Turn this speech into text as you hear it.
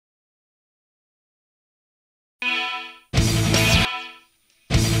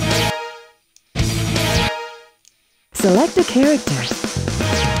Select a character.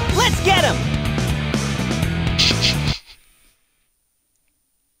 Let's get him!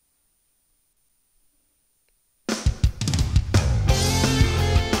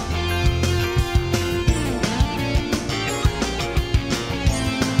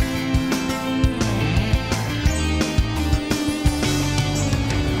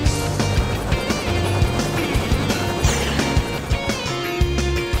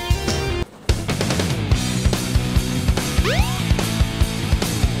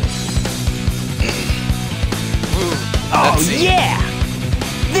 Oh yeah!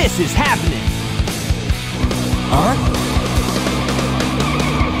 This is happening! Huh?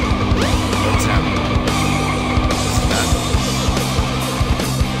 What's happening?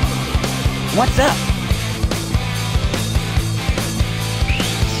 What's up?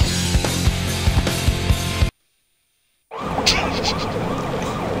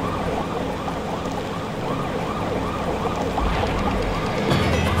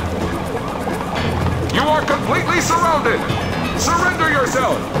 You are completely surrounded! Surrender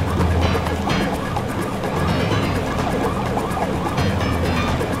yourself!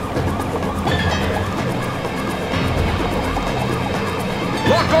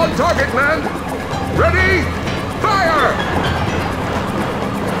 Lock on target, man! Ready? Fire!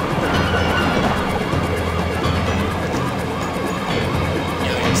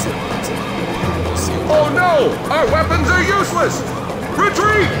 Oh no! Our weapons are useless!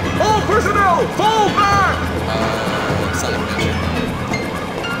 Retreat! All personnel, fall back! It's not Adventure.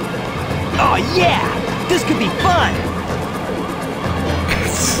 Oh yeah! This could be fun!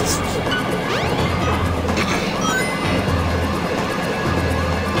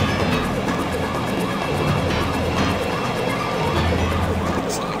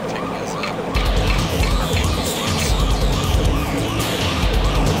 It's like taking us up.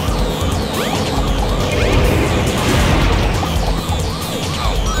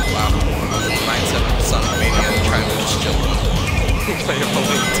 Oh, wow. Mindset of Son of Mania trying to just chill. Play a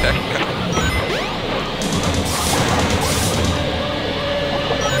balloon tech now.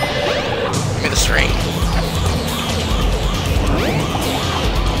 Give me the string.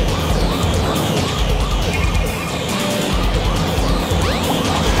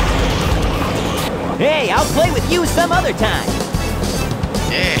 Hey, I'll play with you some other time!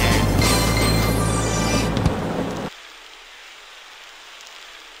 Yeah.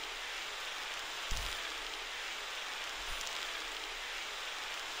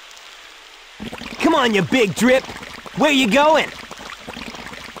 Come on, you big drip! Where you going?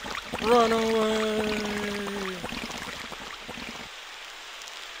 Run away.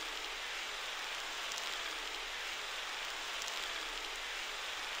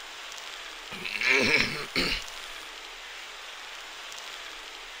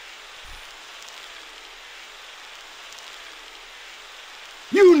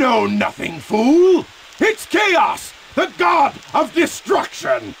 You know nothing, fool! It's Chaos, the god of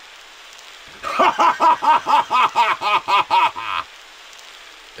destruction!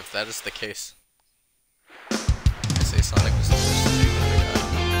 If that is the case, I say Sonic was the first to take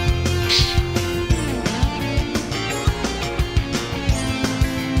the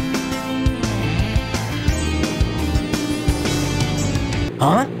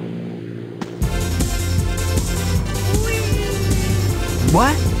Huh?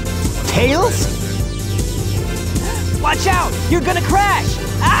 What? Tails? Watch out! You're gonna crash!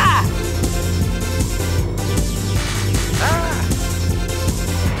 Ah! Ah!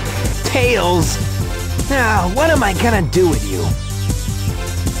 Tails! Now, what am I gonna do with you?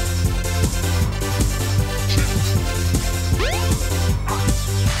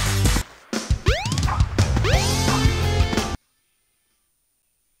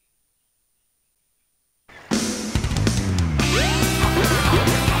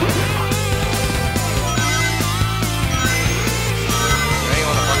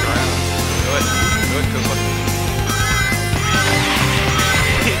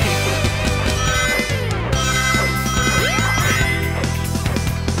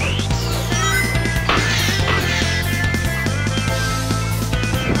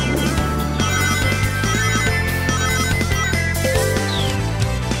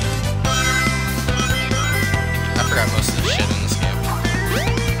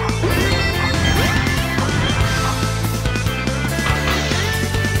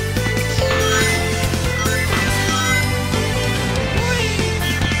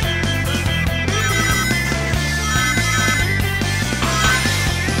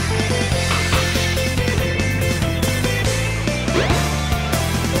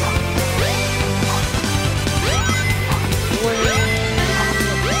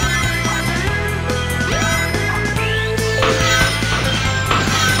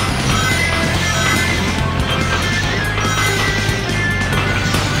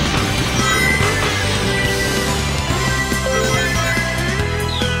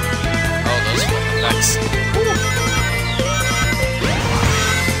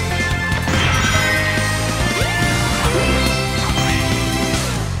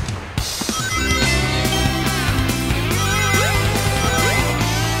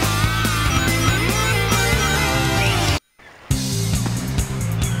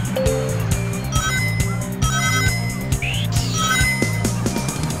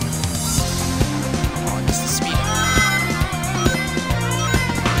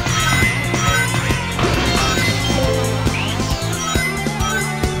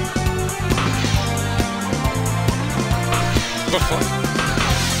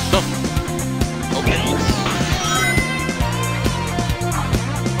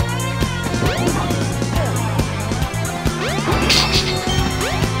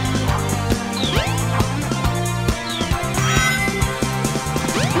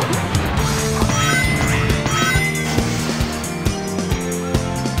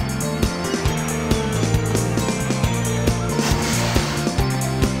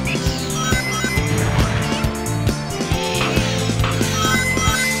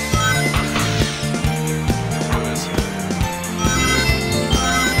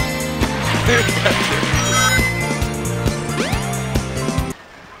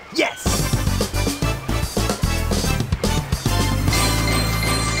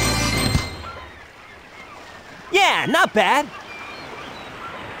 Yeah, not bad.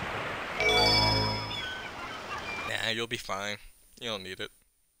 Nah, you'll be fine. You don't need it.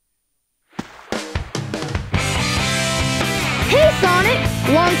 Hey, Sonic!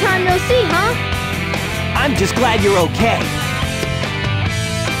 Long time no see, huh? I'm just glad you're okay.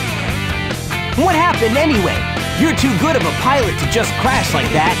 What happened anyway? You're too good of a pilot to just crash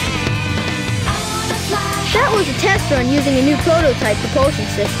like that. That was a test run using a new prototype propulsion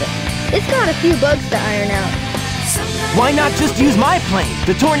system. It's got a few bugs to iron out. Why not just use my plane,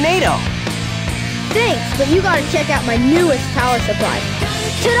 the Tornado? Thanks, but you gotta check out my newest power supply.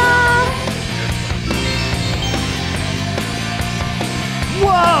 Ta-da!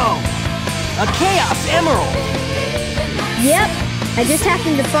 Whoa! A Chaos Emerald! Yep, I just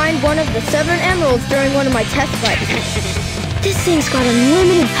happened to find one of the 7 emeralds during one of my test flights. This thing's got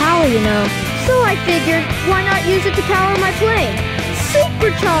unlimited power, you know. So I figured, why not use it to power my plane?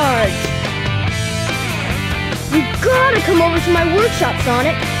 Supercharged! You gotta come over to my workshop,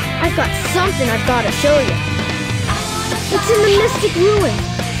 Sonic. I've got something I've gotta show you. It's in the Mystic Ruins.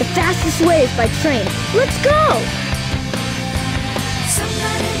 The fastest way is by train. Let's go!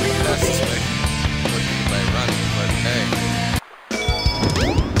 Fastest way would be by running, but hey.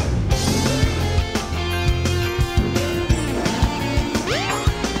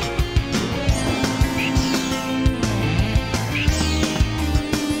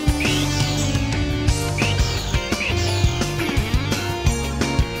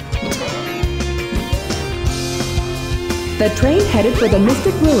 The train headed for the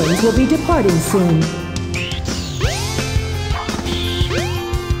Mystic Ruins will be departing soon.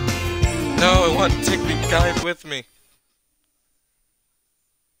 No, I want to take the guide with me.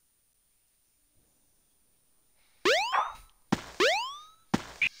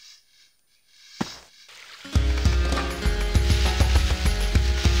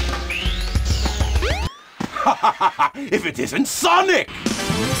 If it isn't Sonic!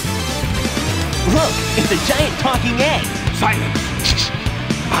 Look, it's a giant talking egg. Silence!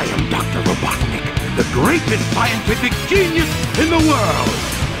 I am Dr. Robotnik, the greatest scientific genius in the world!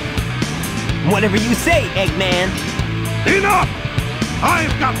 Whatever you say, Eggman. Enough!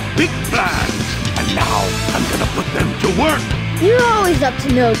 I've got big plans, and now I'm gonna put them to work! You're always up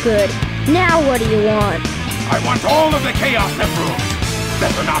to no good. Now what do you want? I want all of the Chaos Emeralds!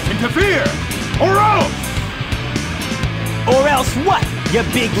 Better not interfere! Or else! Or else what, you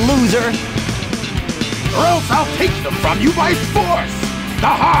big loser? Or else I'll take them from you by force! The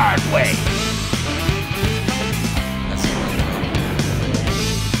hard way! That's the wrong way.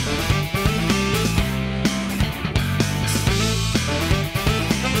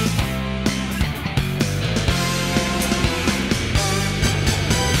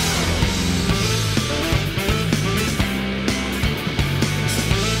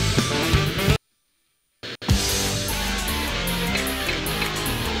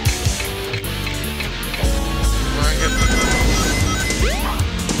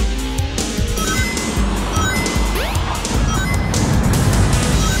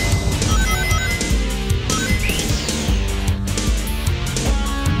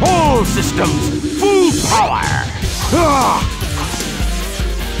 All systems, full power! Ah!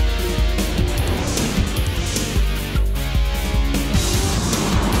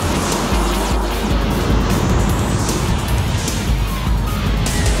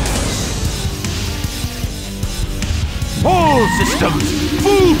 All systems,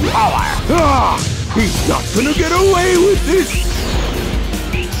 full power! Ah! He's not gonna get away with this!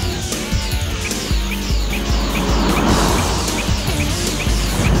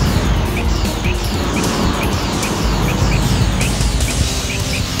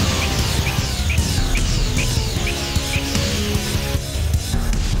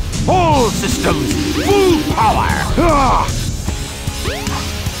 All systems, full power! Ah!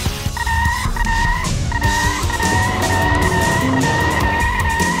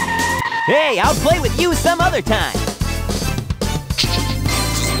 Hey, I'll play with you some other time.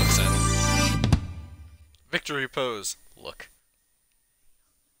 Just looks at it. Victory pose. Look.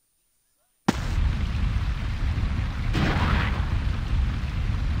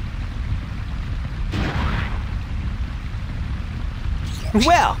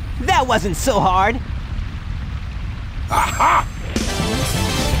 Well, that wasn't so hard. Aha!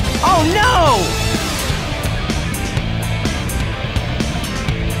 Oh no!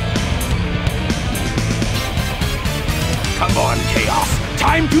 Come on, Chaos!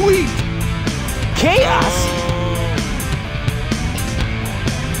 Time to eat! Chaos?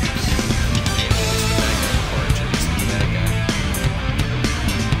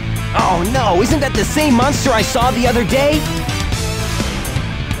 Oh no, isn't that the same monster I saw the other day?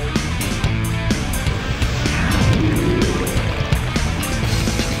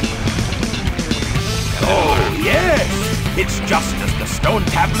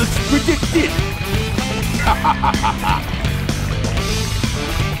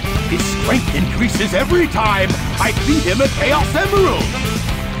 His strength increases every time I feed him a Chaos Emerald.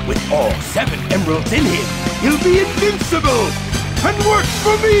 With all 7 emeralds in him, he'll be invincible and work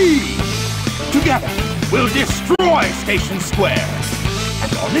for me. Together, we'll destroy Station Square.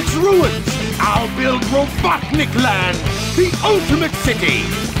 And on its ruins, I'll build Robotnik Land, the ultimate city,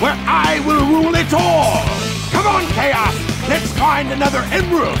 where I will rule it all. Come on, Chaos! Let's find another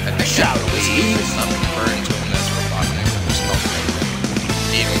emerald, shall we? Stop referring to him as Robotnik. Just call him Eggman.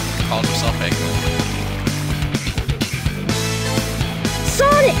 He even called himself Eggman.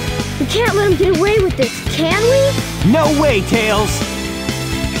 Sonic! We can't let him get away with this, can we? No way, Tails!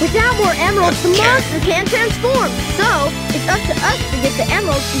 Without more emeralds, the monster can't transform. So, it's up to us to get the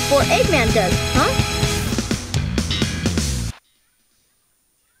emeralds before Eggman does, huh?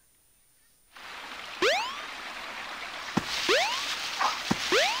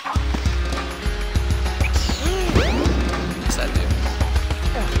 What's that do?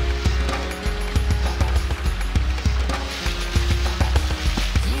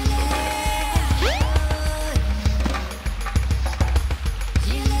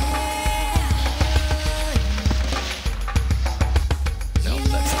 Nope,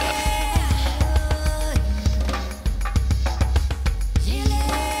 that's death.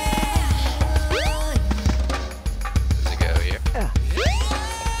 Does it go here?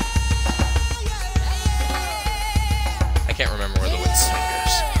 I can't remember where the wood swing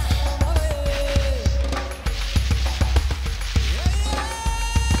goes.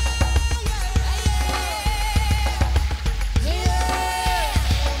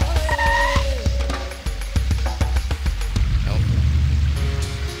 Nope.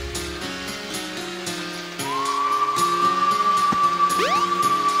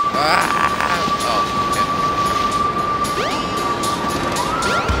 Oh, okay.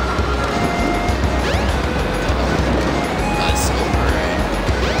 That's alright.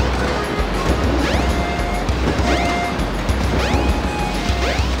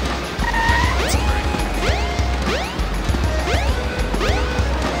 That's alright.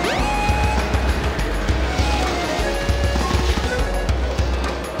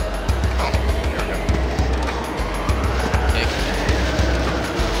 Oh, here we go.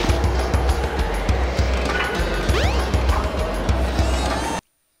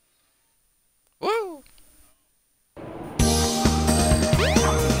 Woo!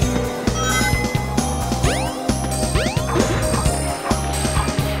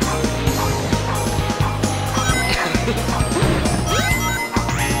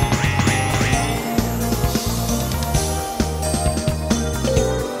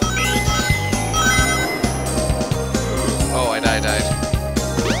 Oh, I died.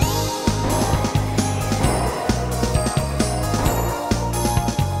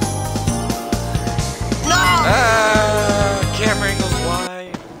 Camera angle's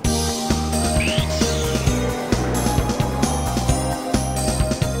wide.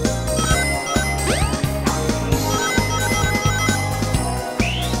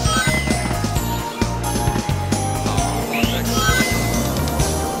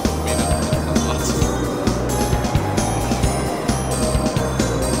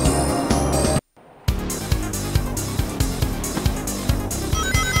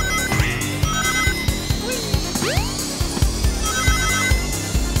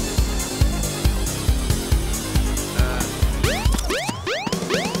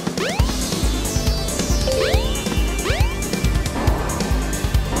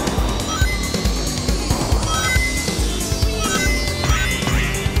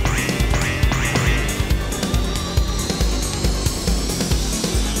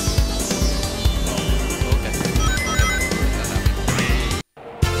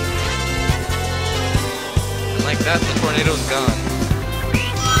 Like that, the tornado's gone.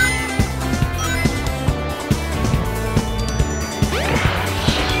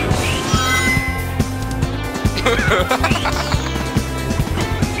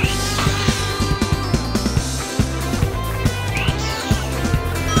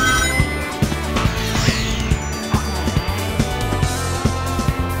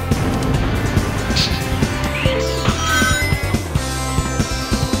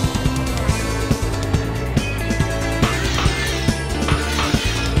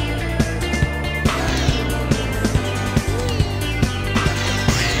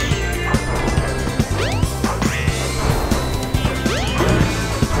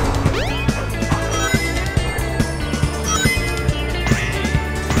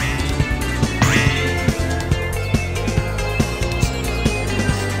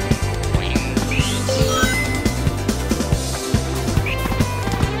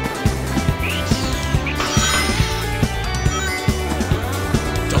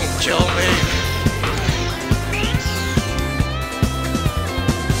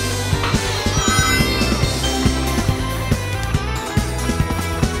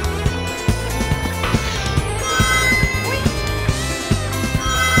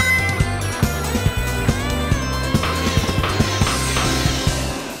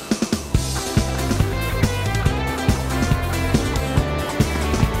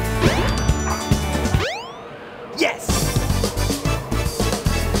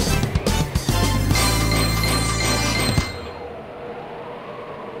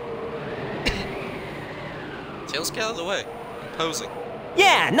 get out of the way. I'm posing.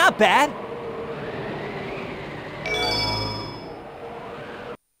 Yeah, not bad.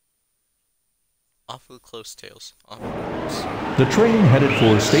 Awfully close, Tails. Awfully close. The train headed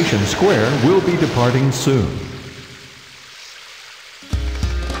for Station Square will be departing soon.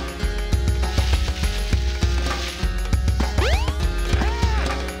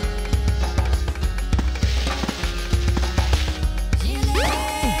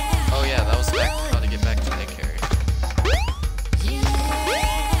 Oh yeah, that was back how to get back to Nick Harry.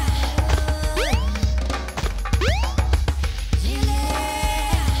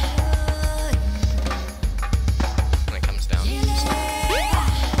 When it comes down.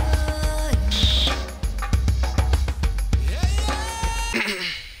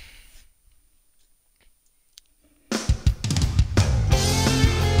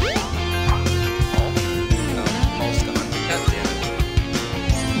 Paul's gone. God damn it.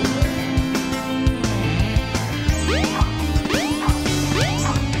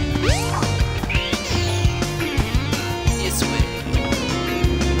 This way.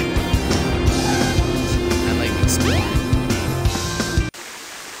 I like exploring.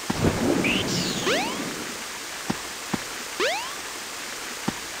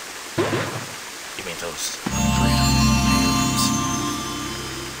 Give me those freedoms.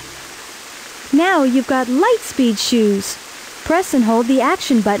 Now you've got Lightspeed shoes. Press and hold the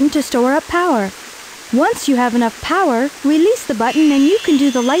action button to store up power. Once you have enough power, release the button and you can do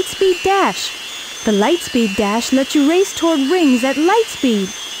the Lightspeed Dash. The Lightspeed Dash lets you race toward rings at light speed.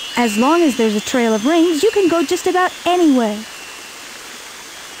 As long as there's a trail of rings, you can go just about anywhere.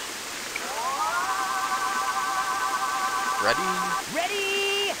 Ready? Ready?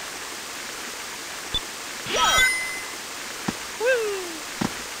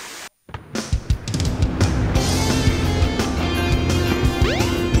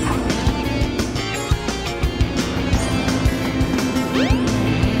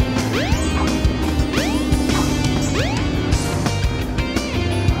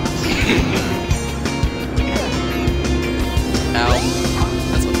 Ow.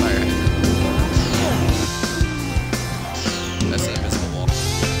 That's a fire hydrant. That's an invisible wall.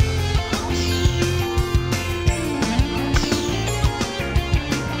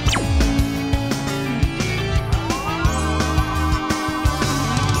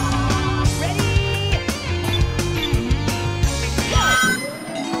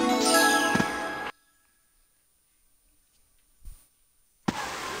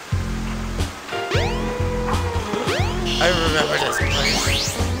 I remember this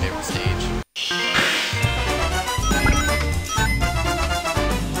place. Favorite stage.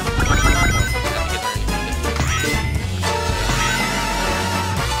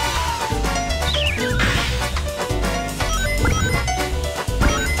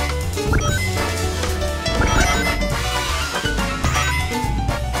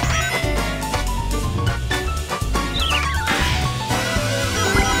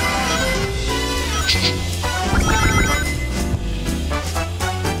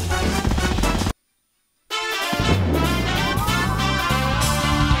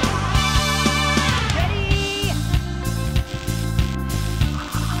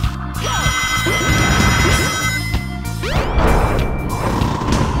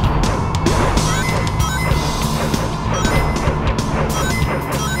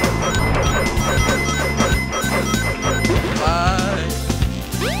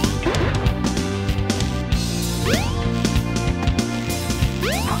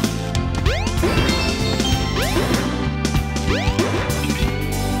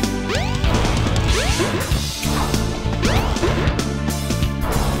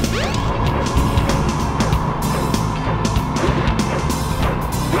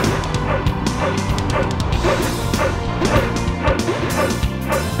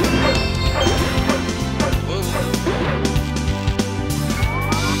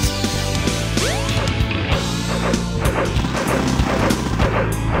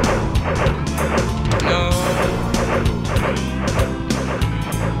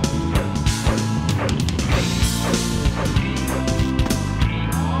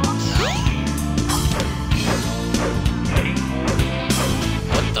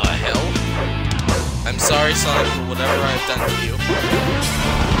 Sorry, Sonic, for whatever I've done to you.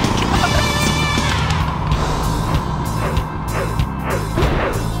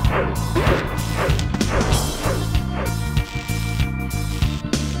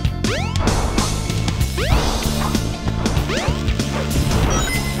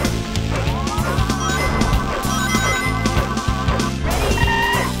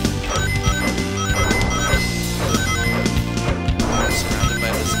 I'm surrounded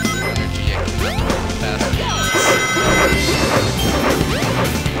by this blue energy. I cannot go fast.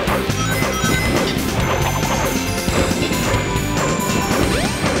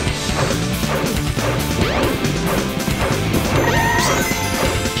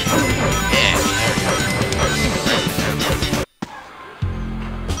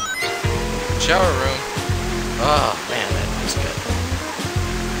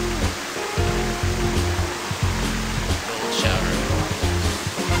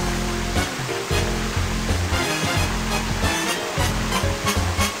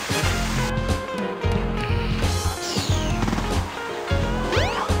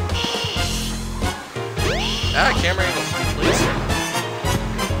 Ah, camera angles,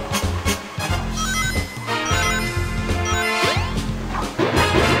 please.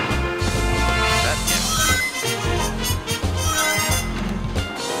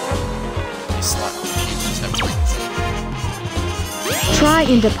 Try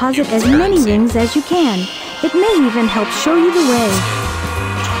and deposit as many rings as you can. It may even help show you the way.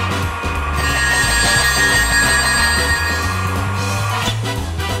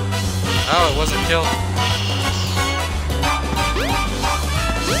 Oh, it wasn't killed.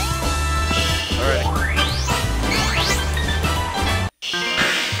 Alright.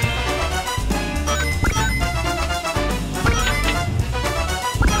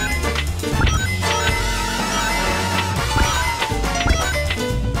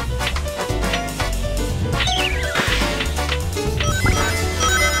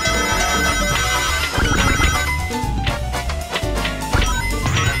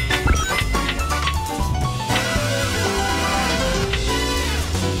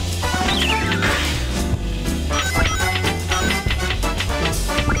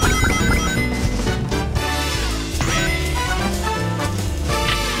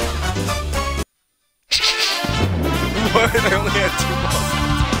 What? I only had 2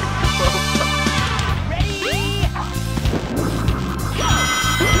 balls.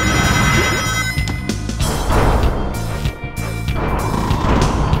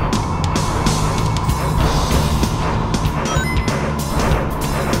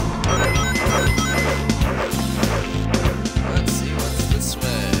 Let's see what's this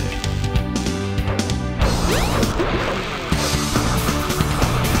way.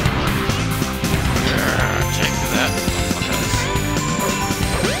 Check that.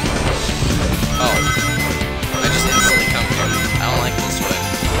 Oh. I just instantly come from. I don't like this way.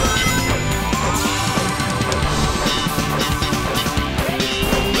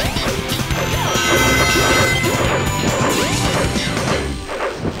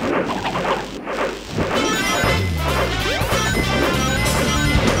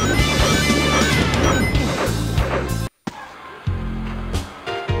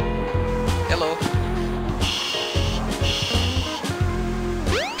 Hello.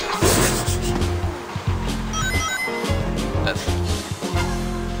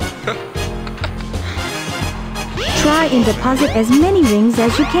 Try and deposit as many rings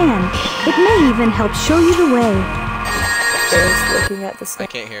as you can. It may even help show you the way. There's looking at the I snake,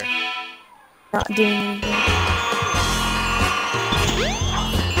 can't hear. not doing anything.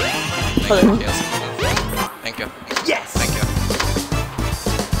 Thank you, Chaos. Thank you. Yes! Thank you.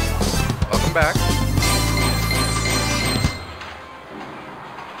 Welcome back.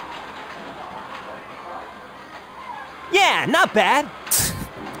 Yeah, not bad.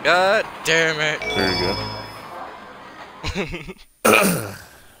 God damn it. There you go.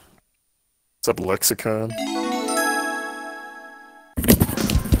 What's up, Lexicon?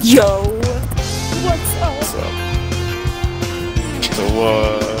 Yo! What's up? What's up? So,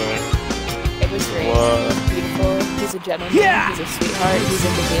 It was great. What? Beautiful. He's a gentleman. Yeah! He's a sweetheart. He's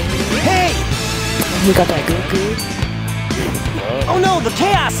in the game. Hey! We got that Goku. Oh no, the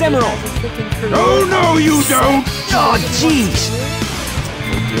Chaos Emerald! Oh, no, you don't! Oh, jeez!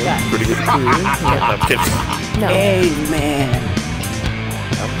 pretty good crew. I'm kidding. No. Hey, man.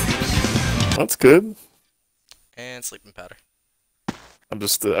 That's good. And sleeping powder. I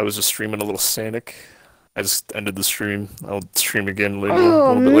was just streaming a little Sanic. I just ended the stream. I'll stream again later, a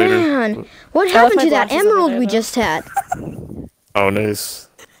Oh, little bit later. man. What I happened left to my that glasses over emerald there, we though. just had? Oh, nice.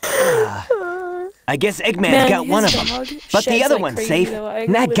 I guess Eggman's Man, got one of his them. dog But the sheds other like one's crazy, safe. though. I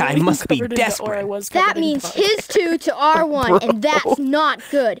That guy literally must be covered in the- or I desperate. was That covered in means dog. his 2 to our 1, and that's not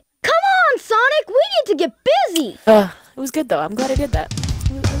good. Come on, Sonic, we need to get busy. It was good though. I'm glad I did that. It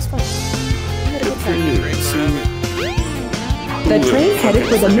was fun. I had a good time. The train headed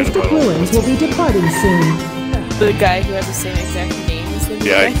for the Mystic Ruins will be departing soon. The guy who has the same exact name as the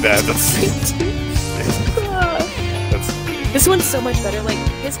Yeah, guy. that's This one's so much better. Like,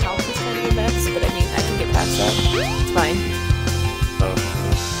 his house is kind of a mess, but I mean, I can get past that. It's fine.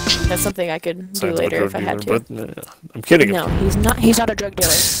 That's something I could do sounds like a later if I drug had dealer, to. but I'm kidding. No, he's not. He's not a drug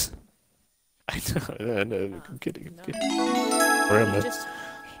dealer. I know, I'm kidding. No. Where am I?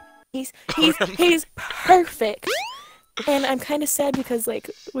 He's perfect. And I'm kind of sad because, like,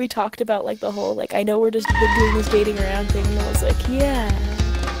 we talked about, like, the whole, like, I know we're just doing this dating around thing, and I was like, yeah.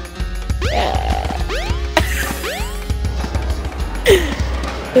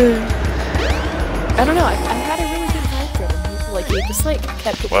 I don't know, I had a really good vibe from him. Like, he just, like,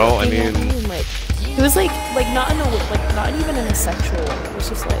 kept Well, I looking at mean- me and, like, it was, like, not in a, like, not even in a sexual way. It was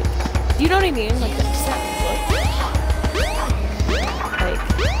just, like, do you know what I mean? Like, just that look. Like,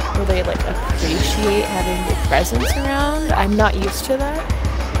 where they I like appreciate having your presence around. I'm not used to that.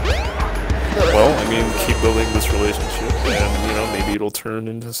 Well, I mean, keep building this relationship, and you know, maybe it'll turn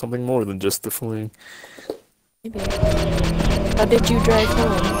into something more than just the fling. Maybe. How did you drive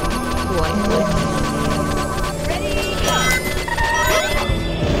home? Blindly.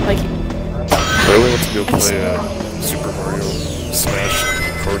 Like. I really want to go play Super Mario Smash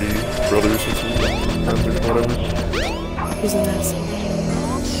Party Brothers or something, or whatever. Who's in this?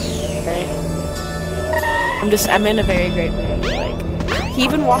 Okay. I'm in a very great mood. Like, he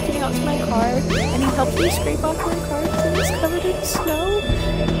even walked me out to my car, and he helped me scrape off my car because it was covered in snow.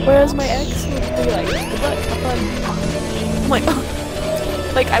 Whereas my ex would be like, good luck, have fun. I'm like, oh.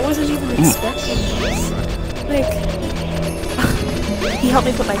 Like, I wasn't even expecting this. Like, he helped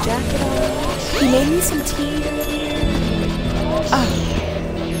me put my jacket on. He made me some tea earlier.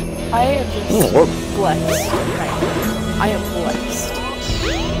 I am just blessed right now. I am blessed.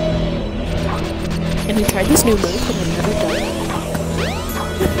 And he tried this new move that I've never done.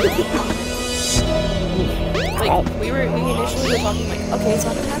 Like, we initially were talking like, okay, it's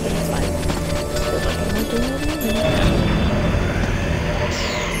not gonna happen, it's fine. But like, I'm not doing it.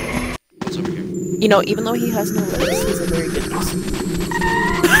 What's over here? You know, even though he has no legs, he's a very good person.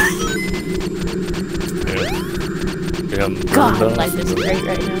 Yeah. God, life is great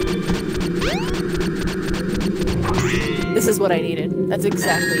right now. This is what I needed. That's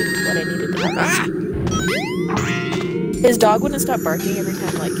exactly what I needed to happen. His dog wouldn't stop barking every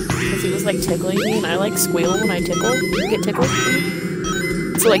time, like, because he was, like, tickling me, and I, like, squeal when I get tickled.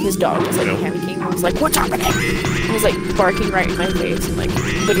 So, like, his dog was, like, panicking, and was like, what's happening? He was, like, barking right in my face, and, like,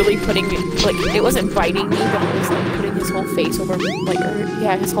 literally putting me, like, it wasn't biting me, but it was, like, putting his whole face over, like,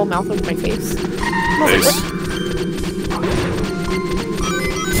 yeah, his whole mouth over my face. I was like, what?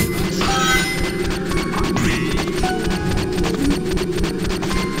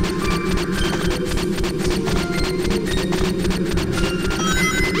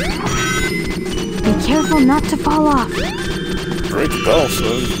 Careful not to fall off. Break the bell, so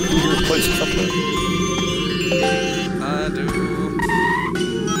you replace Cuphead. I do.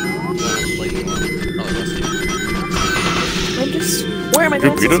 I'm just... Where am I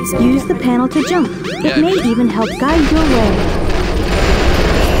going to use the panel to jump. It may even help guide your way.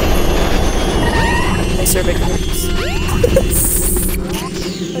 My cervix hurts.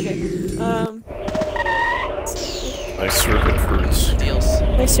 Okay, My cervix hurts. Deals.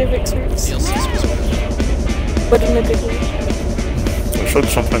 my cervix hurts. Deals. But in a big way. I showed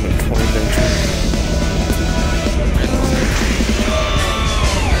sometime in 2019.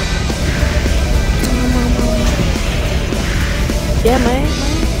 Yeah, my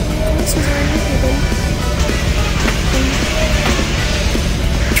glasses are right here, buddy.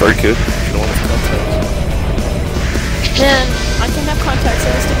 Sorry, kid. You don't want to have contacts. Man, I can have contacts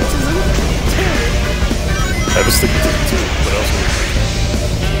and astigmatism. I have astigmatism too, but also...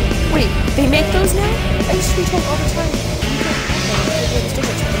 Wait, they make those now? I used to be told all the time.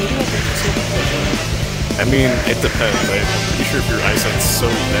 I mean, it depends. I'm pretty sure if your eyesight's so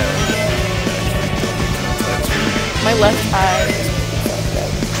bad, my left eye is fucked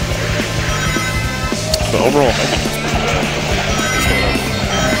up. but overall, I think it's pretty bad.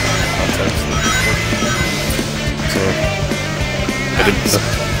 Contacts. So, I didn't know.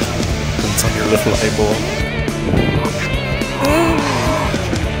 It's on your little eyeball.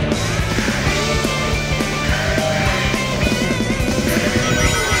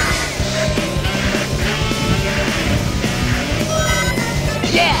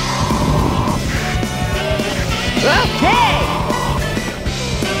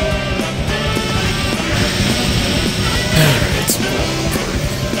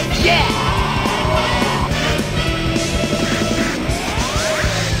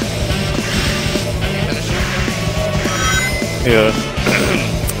 Yeah.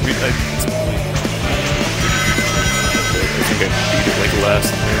 I mean, I think I beat it like last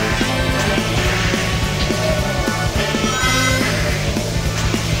year.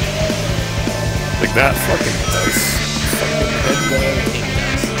 Like that fucking dice. Fucking head dive.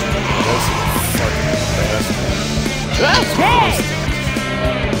 That's fucking bastard.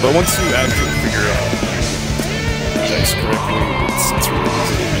 But once you actually figure out the dice correctly, it's really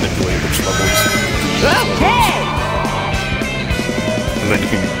easy to manipulate which levels you can do. And then you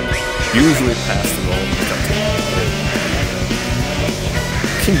can usually pass them all without taking a hit.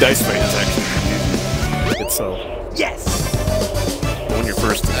 King Dice Fight is actually easy itself. Yes! But when you're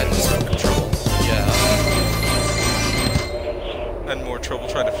first, I had some trouble. Yeah. I had more trouble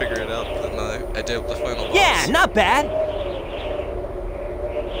trying to figure it out than I did with the final boss. Yeah, not bad!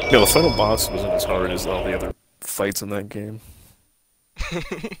 Yeah, the final boss wasn't as hard as all the other fights in that game. Which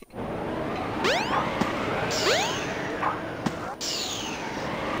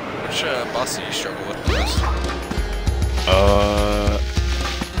boss do you struggle with the most?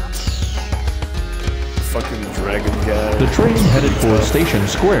 Fucking dragon guy. The train headed for Station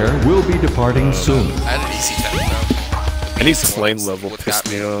Square will be departing soon. I had an easy time though. Any plane level pissed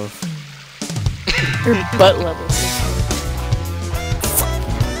me off. Or butt level.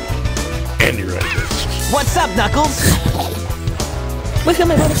 And you're right, bitch. What's up, Knuckles? Look at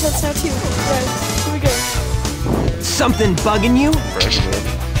my butt attempts now too. Right, here we go. Something bugging you?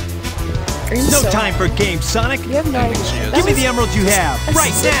 No time for games, Sonic. You have no idea. Give me the emeralds you have,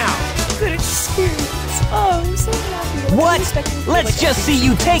 right now! Good experience. Oh, I'm so happy. What? Let's just see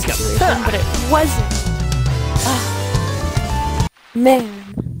you take them. But it wasn't. Ah. Man.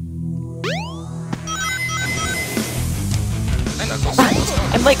 Hi, Knuckles. What's going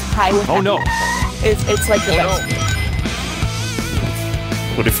on? I'm like high with It's like the best.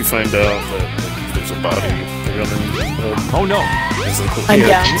 What if you find out that there's a body underneath? Oh no! I'm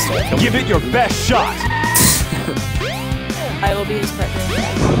down. Give it your best shot! I will be his partner.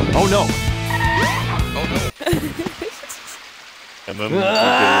 Oh no! Oh no. And then you get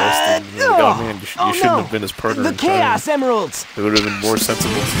arrested. And you're like, oh man, you shouldn't have been his partner. The Chaos Emeralds! It would have been more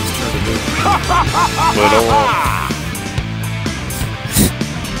sensible if he was trying to do. But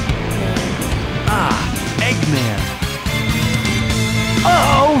Eggman!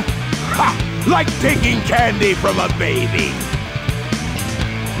 Uh-oh! Ha! Like taking candy from a baby.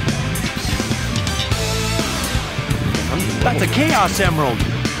 That's a Chaos Emerald!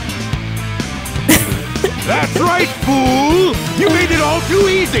 That's right, fool! You made it all too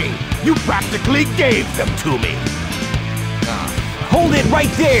easy! You practically gave them to me! Hold it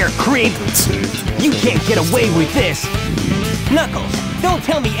right there, creep! You can't get away with this! Knuckles, don't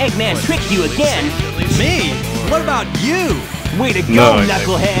tell me Eggman tricked you again! Me? What about you? Way to go, No,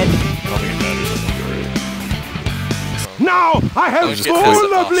 Knucklehead! I don't think it matters. Now I have just four piss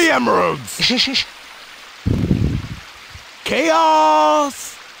it lovely off. emeralds!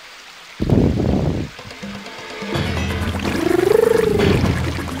 Chaos!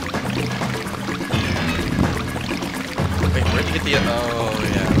 Wait, where'd you get the... Oh,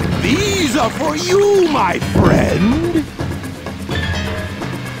 yeah. These are for you, my friend!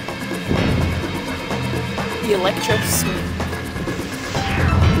 The electro swing.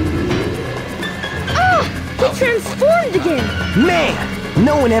 Ah! He transformed again! Man,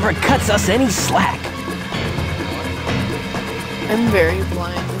 no one ever cuts us any slack! I'm very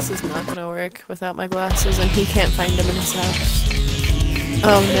blind. This is not gonna work without my glasses, and he can't find them in his house.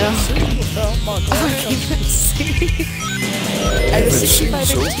 Oh no. I can't even see. I have a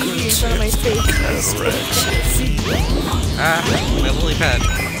 65-inch TV in front of my face. Ah, my lily pad.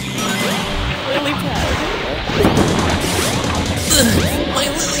 Lily pad. My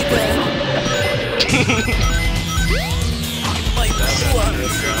lily pad. Like that.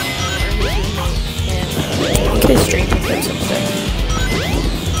 And his stranger goes upstairs.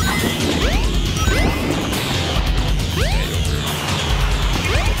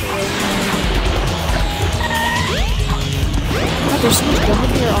 God, there's so much gum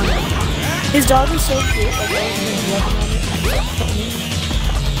hair on him. His dog is so cute, like I was loving on it.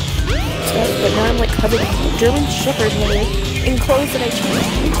 But now I'm like covered in German Shepherd hair in clothes that I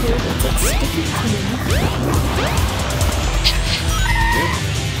changed into. It's like sticky clean.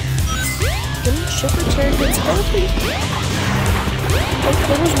 German Shepherd hair gets healthy. Like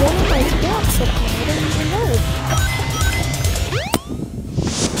there was one of my dogs that I don't even know.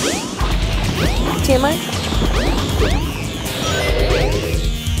 TMI?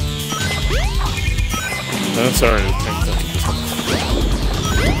 No, sorry.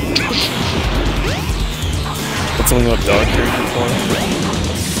 That's something about dog creature for him?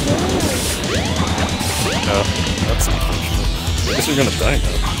 No, that's unfortunate. I guess you're gonna die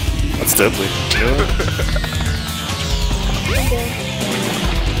now. That's deadly. You know that?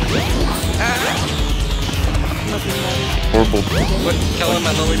 Horrible. What? Killing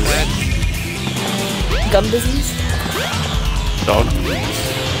my lily pad? Gum disease? Dog disease.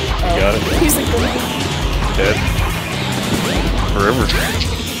 You got it. He's like gum disease. Dead. Forever.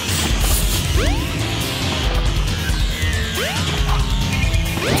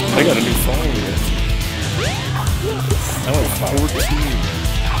 I got a new phone here. I went 14.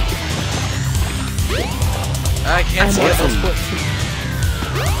 I can't see it.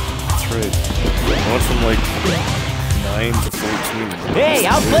 That's right. I went from like 9 to 14. Hey,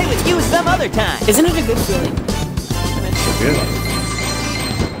 I'll play with you some other time! Isn't it a good feeling? Yeah.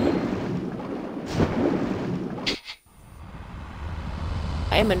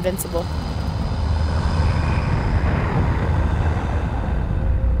 I am invincible.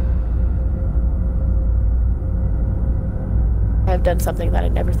 I've done something that I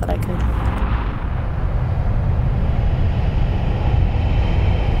never thought I could.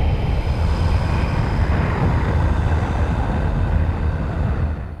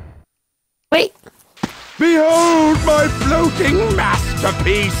 Wait! Behold my floating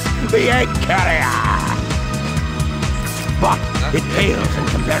masterpiece, the egg carrier! But it pales in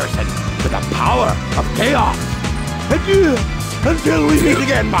comparison to the power of chaos. Adieu, until we meet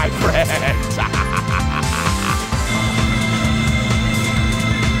again, my friends!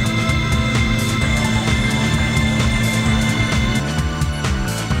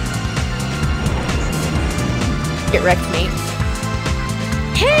 Get wrecked, mate.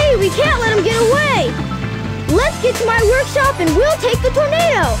 Hey, we can't let him get away! Let's get to my workshop and we'll take the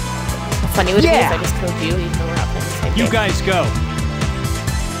tornado! How funny would it be if I just killed you even though we're not playing the same You game? guys go.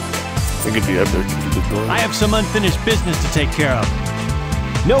 I think it'd be epic if you did that. I have some unfinished business to take care of.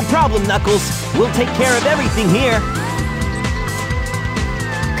 No problem, Knuckles. We'll take care of everything here.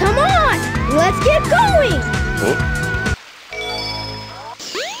 Come on! Let's get going! Oh,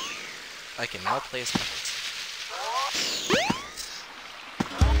 I can now play as Knuckles.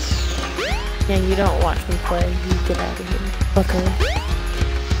 Yeah, you don't watch me play. You get out of here. Fucker.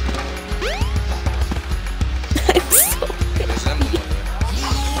 I'm so There's them over there.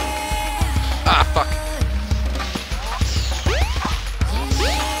 Ah, fuck.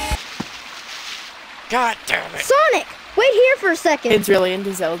 God damn it. Sonic, wait here for a second. Kid's really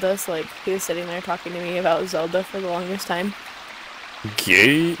into Zelda, so like he was sitting there talking to me about Zelda for the longest time.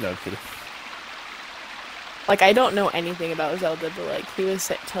 gay? No, I'm kidding. Like I don't know anything about Zelda, but like he was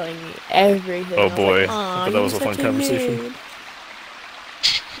telling me everything. Oh I was boy, like, I "Aw, thought that you're was a fun such a conversation. nerd."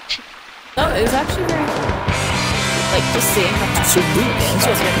 No, it was actually very fun. Like just seeing how passionate he is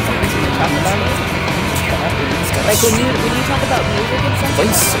with certain things when we talk about it. Like when you talk about music and stuff, like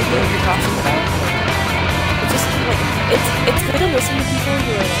that's what you're talking about. It's just like it's good to listen to people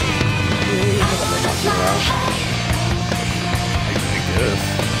who are like really into what they're talking about. I guess.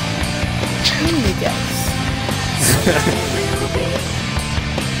 I guess.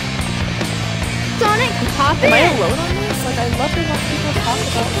 Sonic, hop Am I in! alone on this? Like I love to watch people talk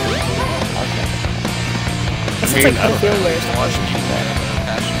about music. Okay. This is like I the don't feel know. where it's Watching people that are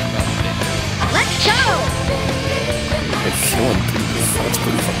passionate about what they do. Let's go! Like killing people. That's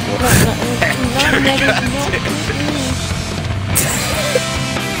pretty fucked up.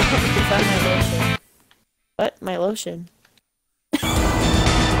 Found my lotion. What? My lotion.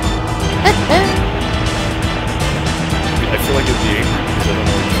 I feel like I'd be angry because I don't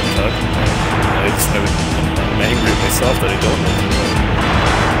know what you're talking about. I'm angry at myself that I don't know what you're talking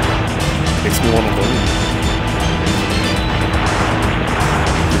about. Makes me want to learn.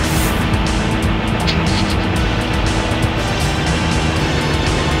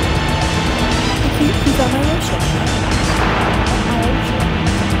 He's on my lotion.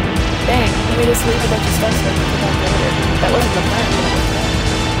 Dang, he made us leave a bunch of stuff so I could come back later. That wasn't the plan.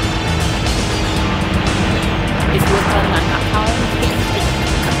 If you were planning on not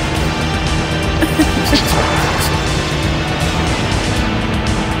calling,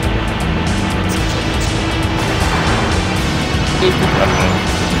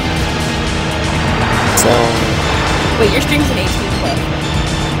 So, wait, your string's an 18 plus.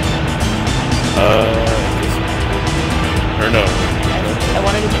 or no. I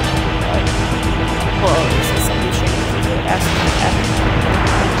wanted to make well, this is somebody's string. Yeah.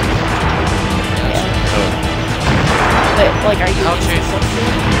 Oh. But, like, are you I'll chase it.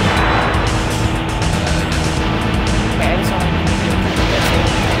 Okay, I just wanted to make it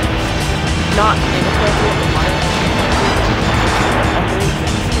not inappropriate, but modern.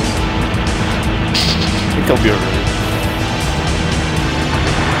 I think I'll be alright.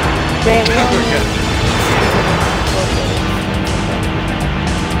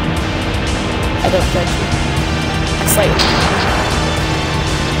 I don't judge you. Slightly.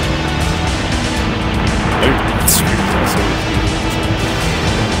 It's also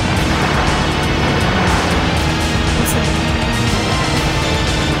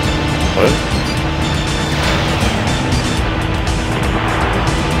what?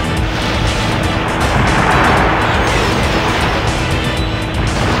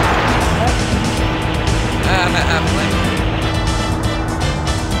 I'm at halfway.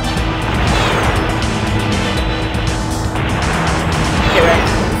 Get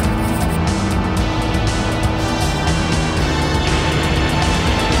ready.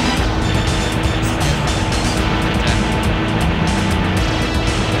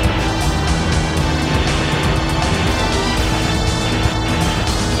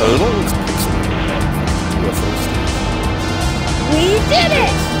 Oh, it all looks pixelated. We did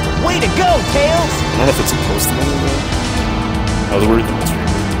it! Way to go, Tails! I don't know if it's supposed to be though. other word,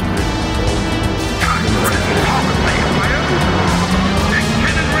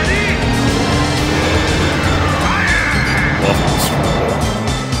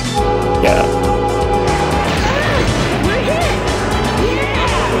 yeah.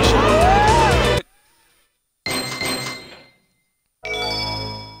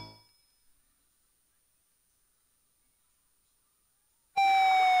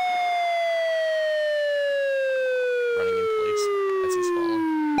 Running in place as he's falling.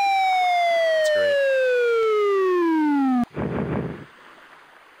 That's great.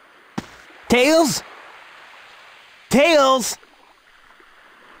 Tails? Tails!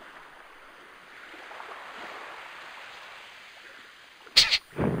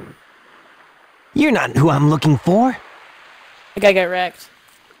 You're not who I'm looking for. The guy got wrecked.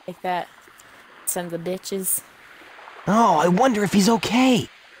 Like that. Send the bitches. Oh, I wonder if he's okay.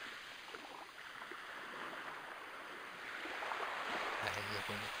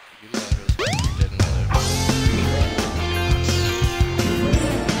 You loaders, you didn't load.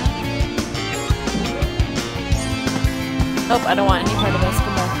 Nope, I don't want any part of this.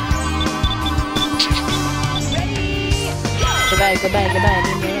 Goodbye. Goodbye.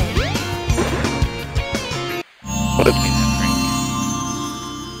 Leave me alone. What?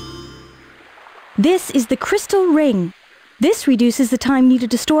 This is the crystal ring. This reduces the time needed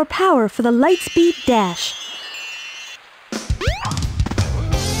to store power for the Lightspeed Dash.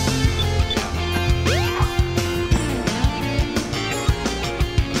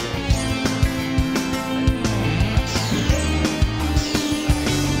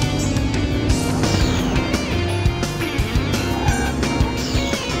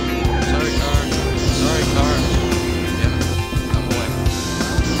 Sorry, car. Damn it. I'm away.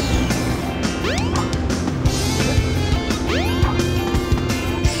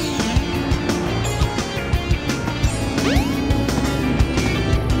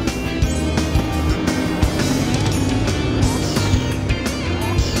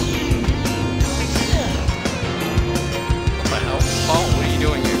 What the hell? Paul, what are you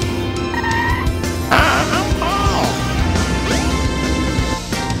doing here? I'm Paul!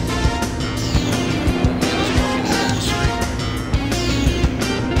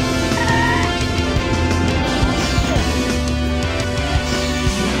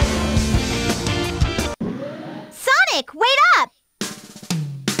 Sonic, wait up!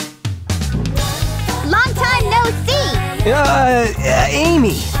 Long time no see!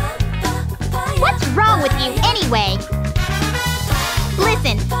 Amy! What's wrong with you anyway?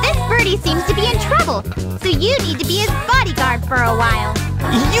 Listen, this birdie seems to be in trouble, so you need to be his bodyguard for a while.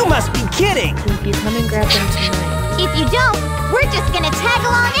 You must be kidding! If you come and grab them tonight. If you don't, we're just gonna tag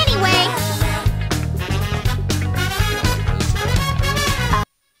along anyway.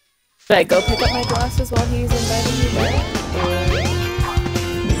 Should I go pick up my glasses while he's inviting me back?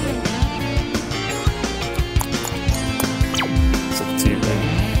 It's up to you, man.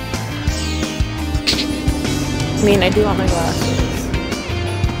 I mean, I do want my glasses.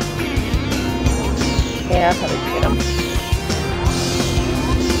 Yeah, I'll probably get them.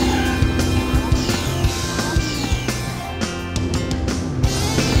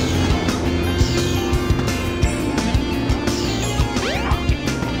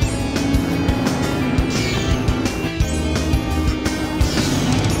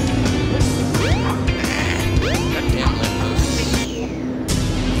 Goddamn lamppost.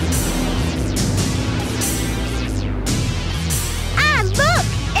 Ah, look!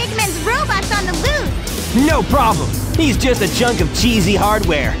 Eggman's robot's on the loose! No problem. He's just a chunk of cheesy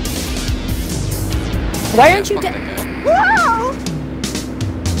hardware. Why aren't you dead? Whoa!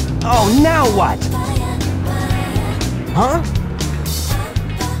 Oh, now what? Huh?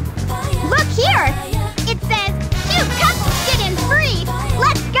 Look here! It says, shoot cups, get in free!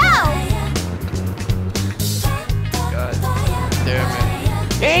 Let's go! God damn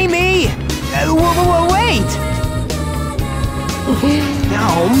it. Amy! Wait!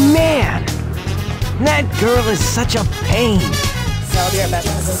 Oh, man! That girl is such a pain. So I'll be right back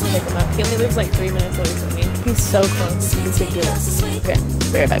when I go pick him up. He only lives like 3 minutes away from me. He's so close. He's ridiculous. Okay,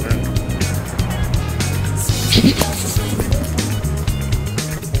 be right back.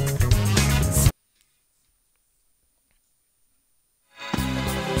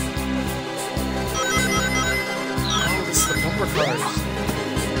 Oh, this is the bumper cars.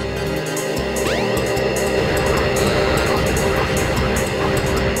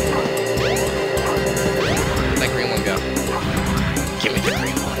 Where'd that green one go? Give me the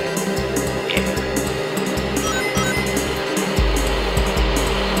green one. Yeah.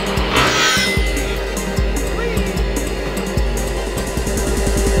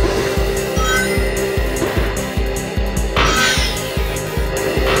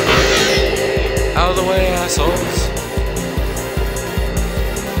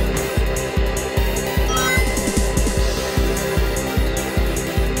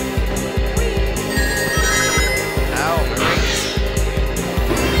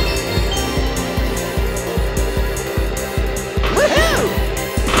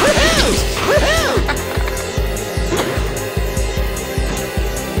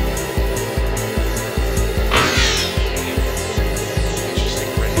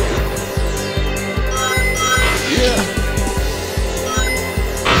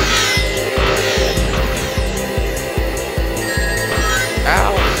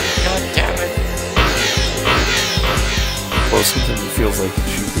 know, sometimes it feels like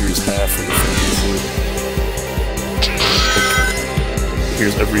she hears half of the things. Like,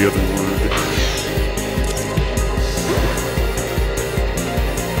 hears every other word.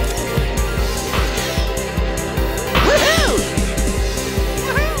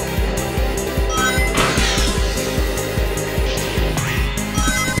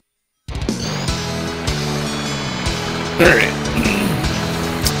 Alright.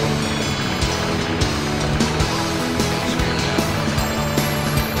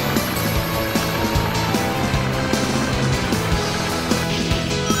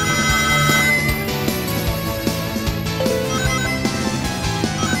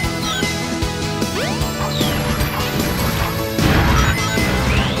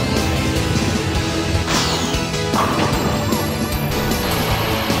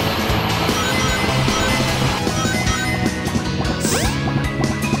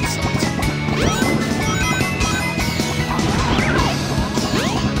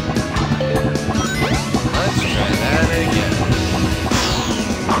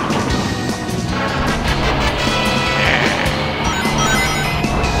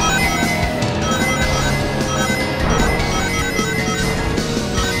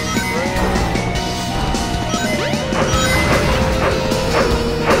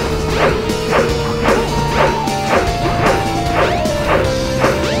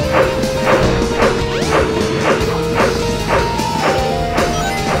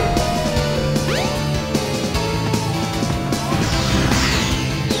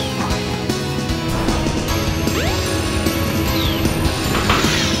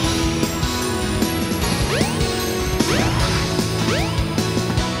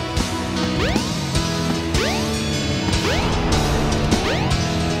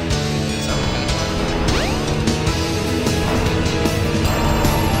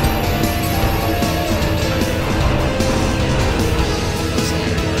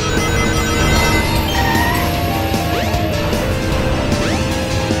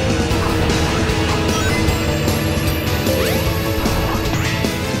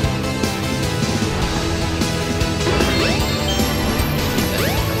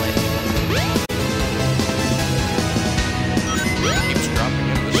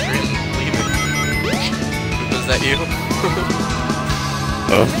 You?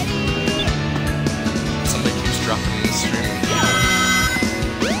 Oh? Somebody keeps dropping in the stream.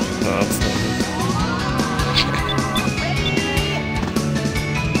 No, it's not.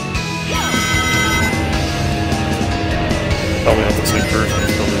 Probably not the same person,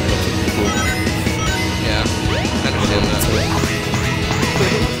 it's probably a bunch of people. Yeah, I understand that.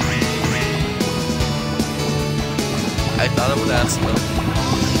 I thought I would ask though.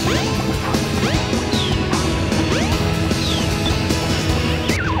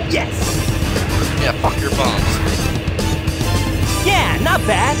 Yes! Yeah, fuck your bombs. Yeah, not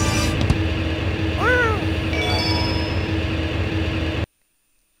bad.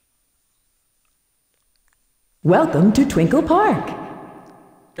 Welcome to Twinkle Park.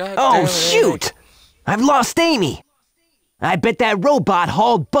 God Oh, damn it. shoot! I've lost Amy. I bet that robot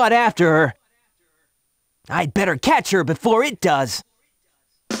hauled butt after her. I'd better catch her before it does.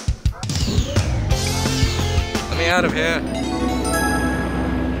 Let me out of here.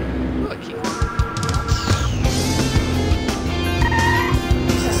 Lucky.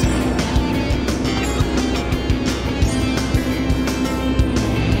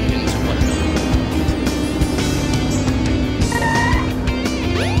 Into what?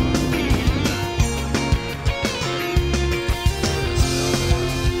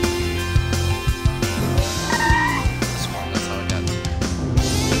 That's how I got it.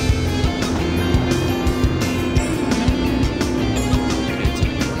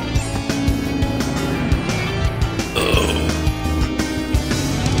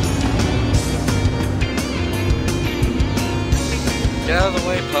 Get out of the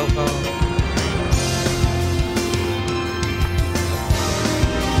way, Popo.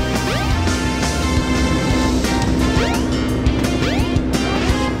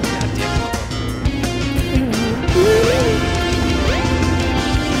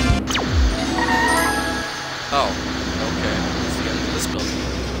 Oh, okay. Let's get into this building.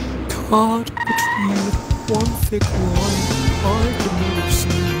 Caught between one thick line, I've never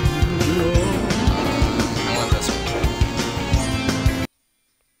seen you. I want this one.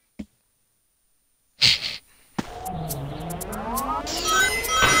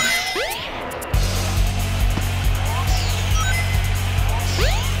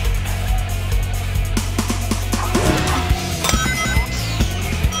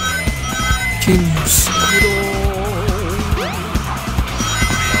 Can you see it all?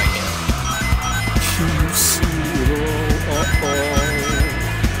 Can you see it all?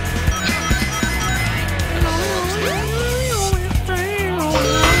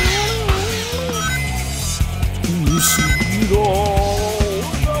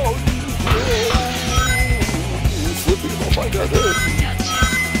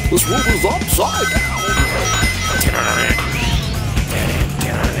 This world is upside down!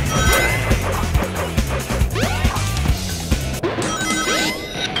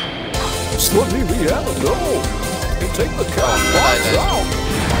 Just let me be out of go! And take the cat box out!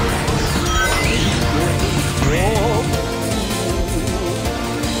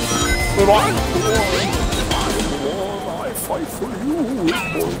 But I'm the one, I fight for you.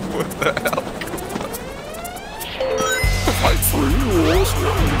 What the hell? Fight for you, this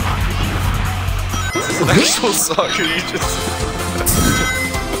one. This is an actual song, or you just... It's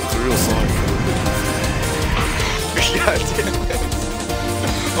a real song. God damn it.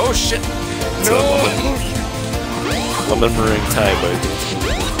 Oh shit! No! Remembering time, I think.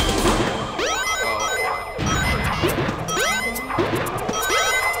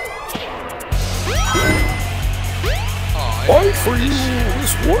 Fight for you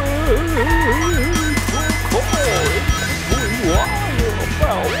this way! Call we lie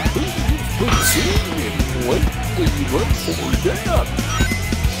about who's seen lately but forget about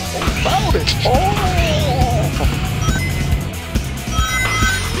it all!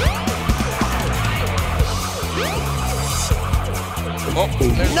 Oh,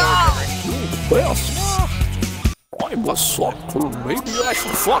 no! Best. I'm a sucker. Maybe I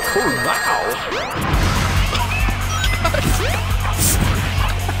should fuck her now.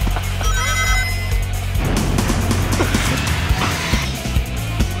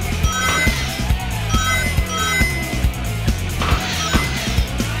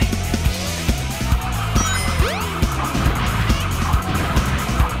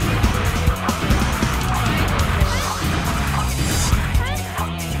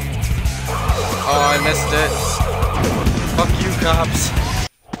 Oh, I missed it. Fuck you, cops.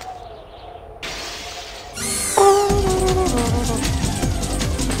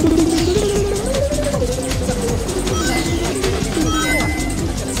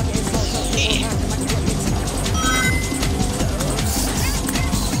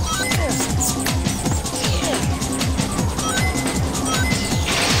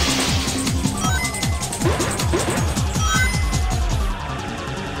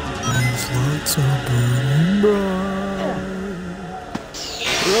 Lights are burning bright.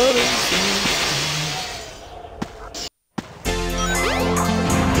 Running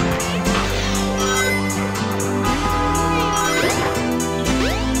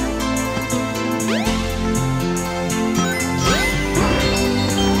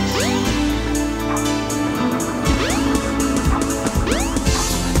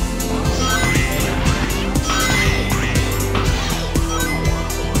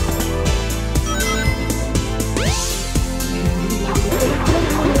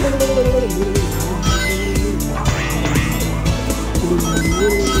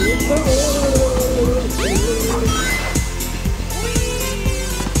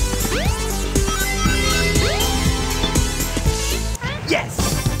Yes!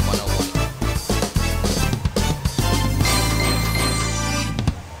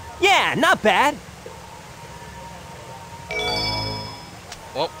 Yeah, not bad.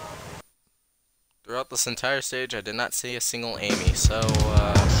 Well, throughout this entire stage, I did not see a single Amy, so,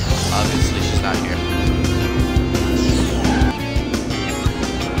 obviously she's not here.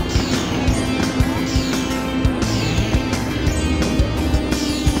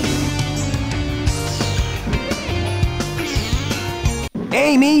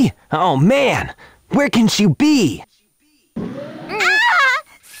 Amy? Oh man, where can she be? Ah!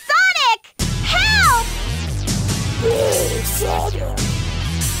 Sonic! Help!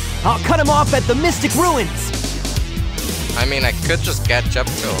 I'll cut him off at the Mystic Ruins. I mean, I could just catch up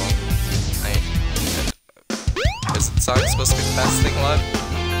to him. Isn't Sonic supposed to be the fastest thing alive?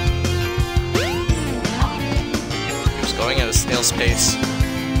 He was going at a snail's pace.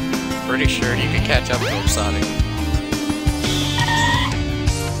 Pretty sure you could catch up to him, Sonic.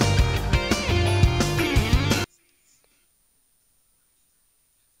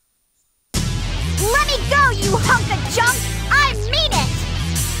 Let me go, you hunk of junk! I mean it!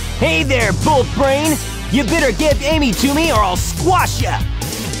 Hey there, Bolt Brain! You better give Amy to me or I'll squash ya!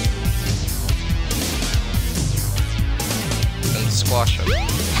 And squash him.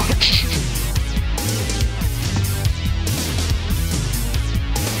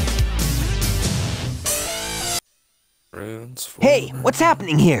 Hey, what's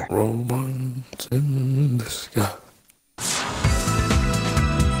happening here? Romance in the sky.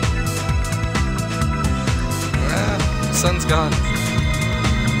 The sun's gone.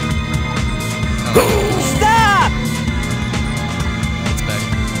 Stop! It's back.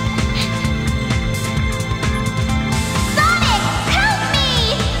 Sonic, help me!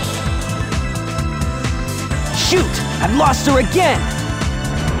 Shoot! I've lost her again!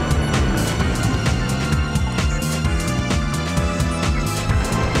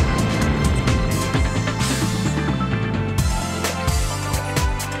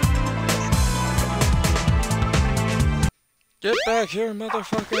 Get back here,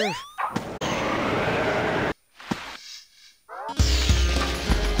 motherfucker!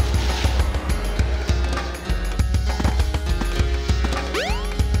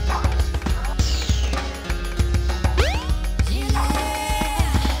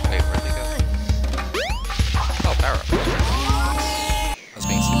 Wait, where'd they go? Oh, power up. I was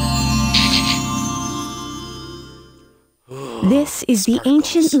being stupid. This is the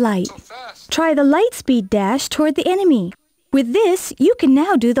ancient light. Try the light speed dash toward the enemy. With this, you can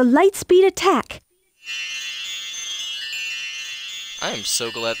now do the light speed attack. I am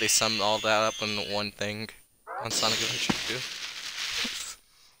so glad they summed all that up in one thing on Sonic Adventure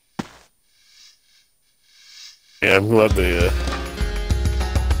 2. Yeah, I'm glad they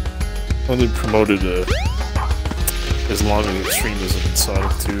promoted as long as extremism in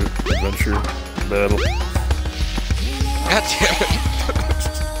Sonic 2 Adventure Battle. God damn it.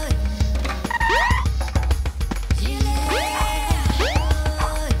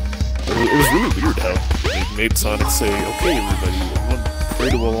 It was really weird how they made Sonic say, "Okay, everybody, everyone pray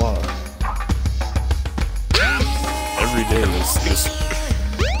to Allah." Every day was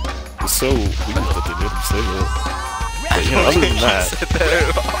so weird that they made him say that. But, you know, other than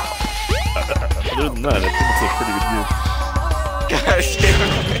that, I think it's a pretty good game. God damn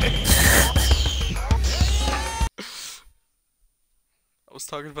it. I was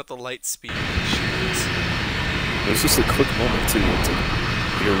talking about the light speed issues. It was just a quick moment too. It's like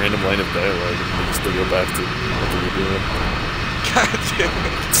a random line of dialogue, and they just go back to what they were doing. God damn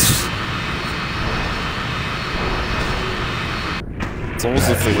it. It's almost as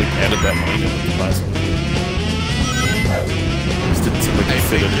if they like added that line in the last one. It just didn't seem like I it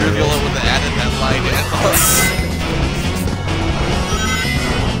fit think you're the only one that added that line in.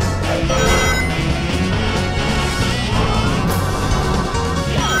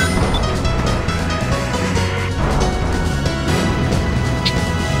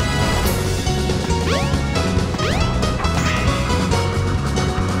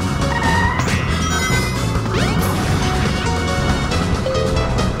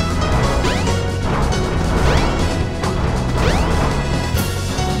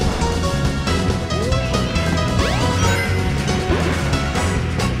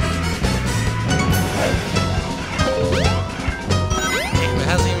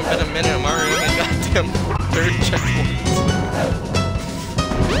 Third checkpoint.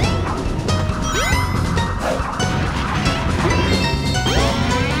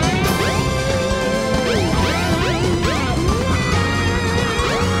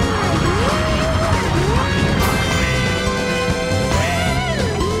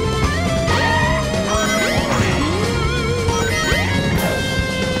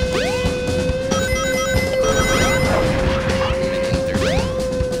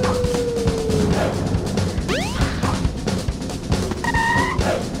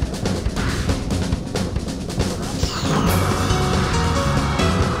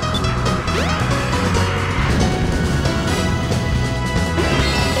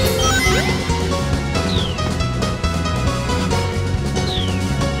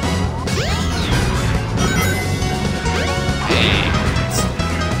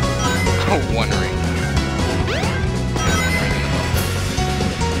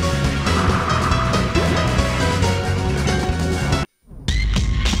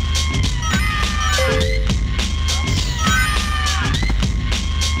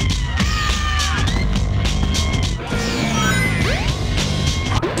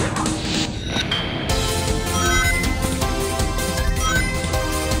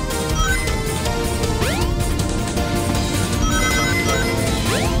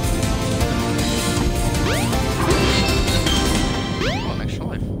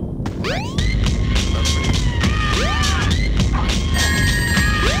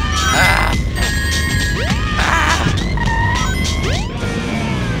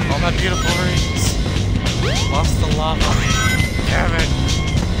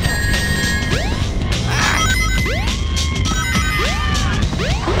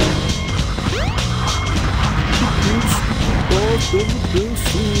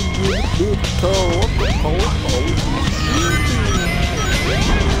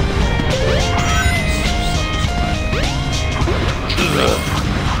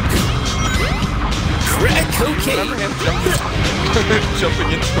 Crack cocaine! Remember him jumping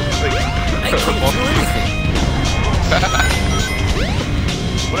into the thing? I can't do anything.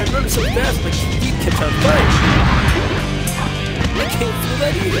 When I run so fast, my feet catch on fire. I can't feel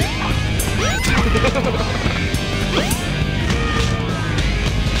that either.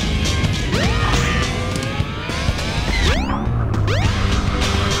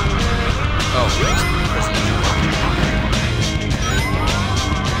 Oh,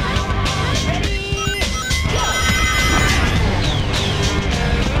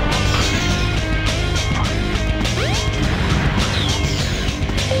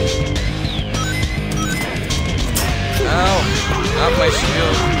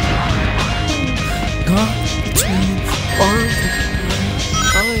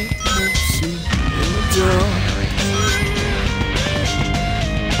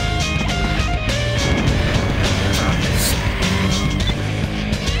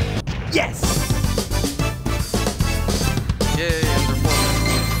 Yes! Yay, under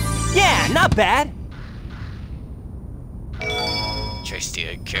 4. Yeah, not bad. Chase the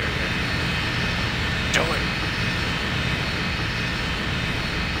egg carrier. Do it.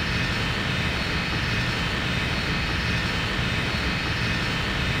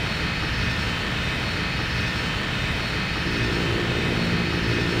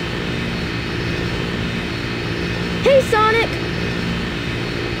 Hey, Sonic!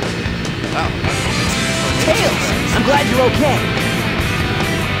 Wow. Tails! I'm glad you're okay.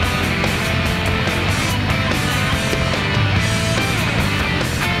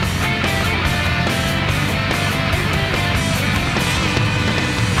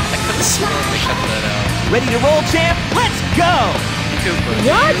 I could have sworn they cut that out. Ready to roll, champ? Let's go! Koopa, do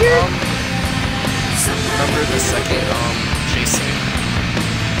Roger! you, remember the second, chasing,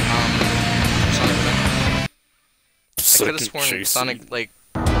 Sonic Adventure? I could have sworn chasing. Sonic, like,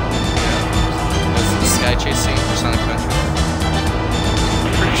 was the sky chasing for Sonic Adventure?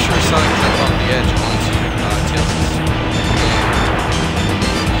 I'm pretty sure Sonic jumped off the edge onto, Tails'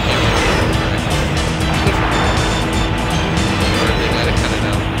 or they might have cut it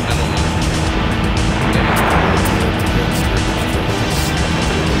out. I don't know.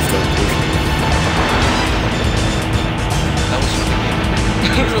 That was for the game.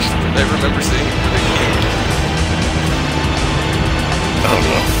 I remember seeing it for the game. I don't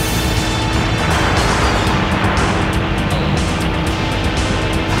know.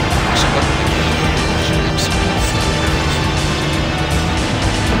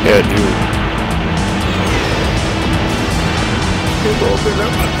 Yeah, dude. Open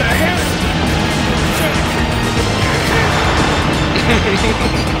up what the hell?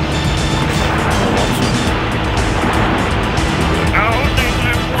 I don't think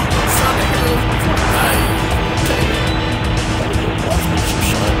I want Sonic Heroes before I take it. Watch me some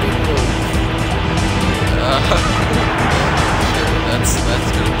Sonic Sure, that's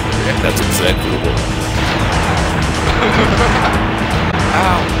good. Yeah. That's exactly what.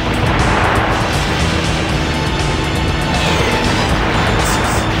 Ow!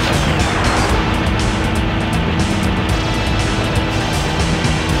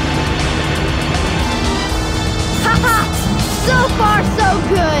 Haha! So far, so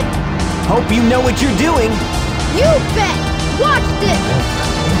good! Hope you know what you're doing. You bet! Watch this!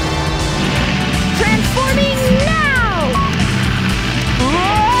 Transforming now!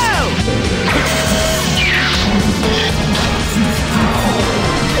 Whoa!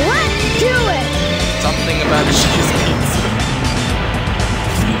 Let's do it! Something about a cheese pizza.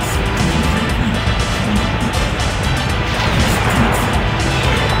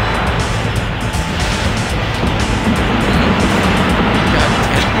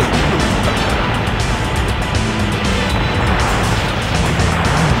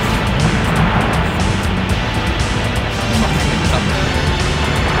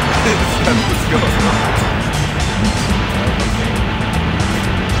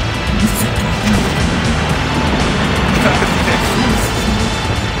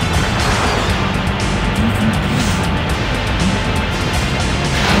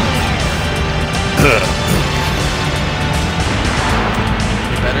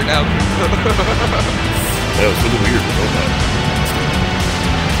 Better now. That was really weird. Oh my.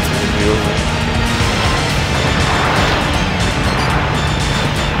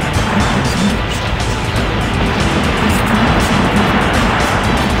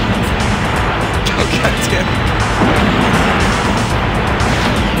 Oh, goddamn.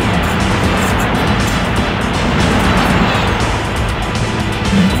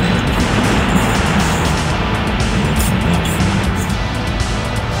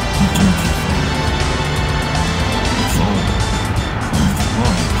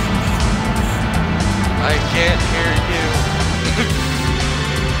 I can't hear you.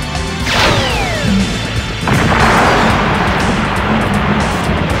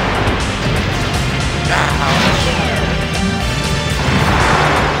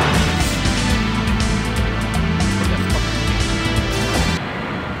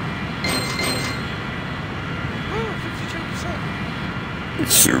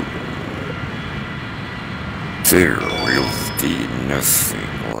 So, there will be nothing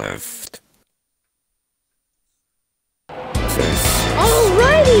left.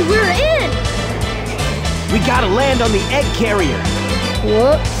 Alrighty, we're in! We gotta land on the egg carrier.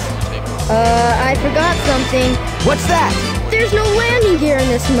 Whoops. I forgot something. What's that? There's no landing gear in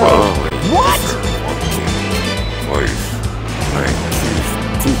this mode. What?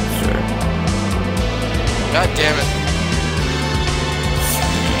 God damn it.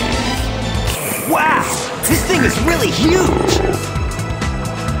 Wow, this thing is really huge.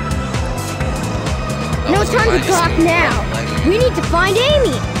 no time to talk now. We need to find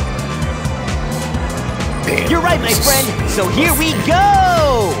Amy. Damn, You're right, my friend. So here we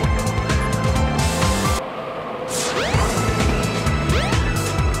go.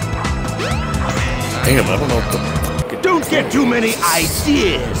 Damn, I don't know what the... Don't get too many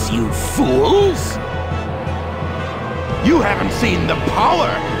ideas, you fools! You haven't seen the power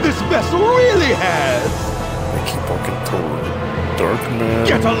this vessel really has! I keep walking toward Dark Man.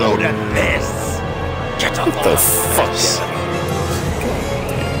 Get a load of this! Get a What load the of fuck? this!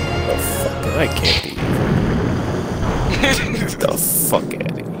 The fuck? I can't believe it. Get the fuck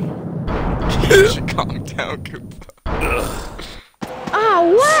out of here. You should calm down, Koopa. Oh,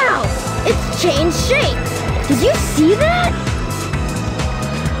 wow! It's changed shape. Did you see that?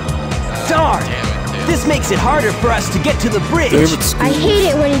 Darn. Damn it, dude. This makes it harder for us to get to the bridge. Damn it, I hate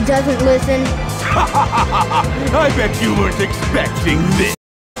it when he doesn't listen. I bet you weren't expecting this!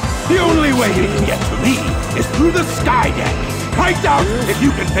 The only way you can get to me is through the sky deck! I doubt if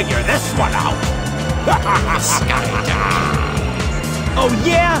you can figure this one out! Sky deck. Oh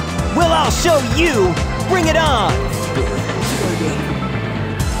yeah? Well, I'll show you. Bring it on.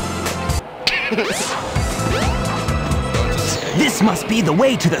 This must be the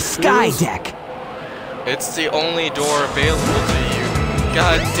way to the sky deck. It's the only door available to you.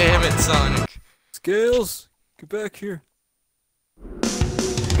 God damn it, Sonic. Scales, get back here.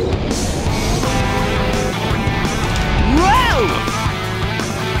 Whoa!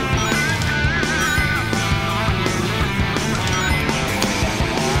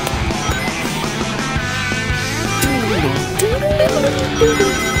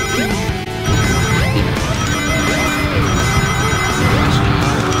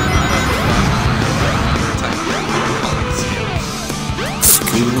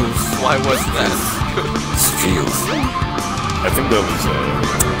 Why was that? Skills. I think that was,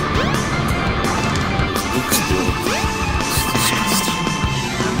 Luke's deal.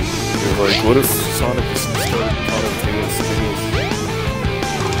 They're like, what if Sonic just started calling Tails Skills?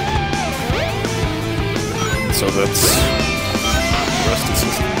 So that's... the rest is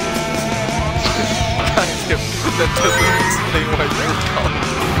just... God damn, that doesn't explain why you're calling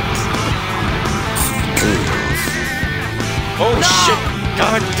it. Oh shit!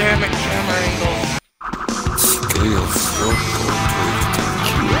 God damn it, camera angle! Scales, you're going to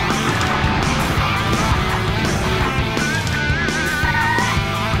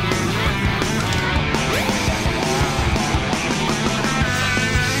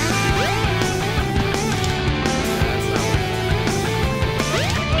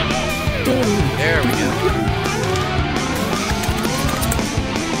There we go.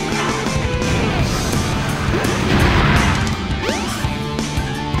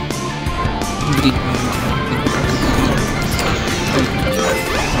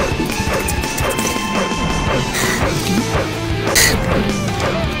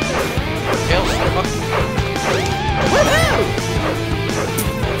 Tails, fuck. Woohoo!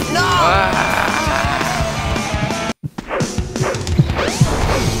 No!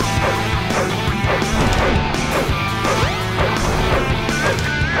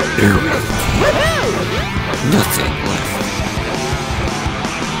 There we go. Woohoo! Nothing left.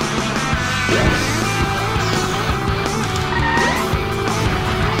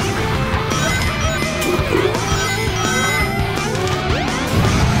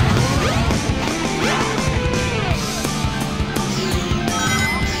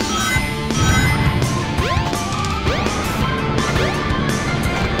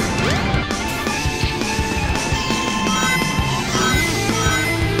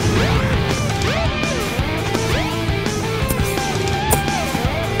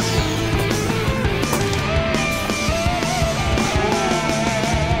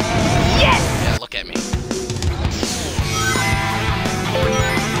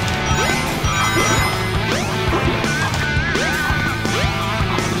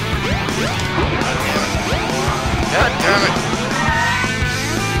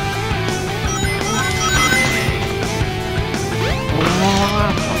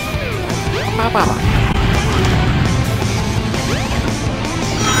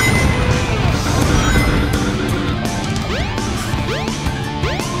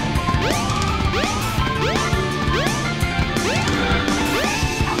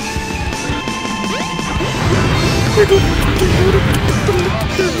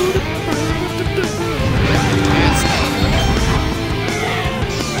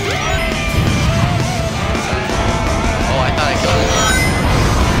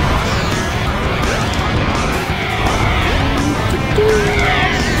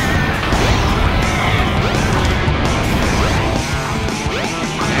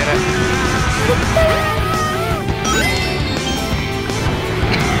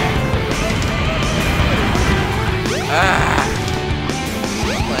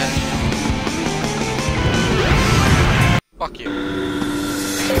 Fuck you.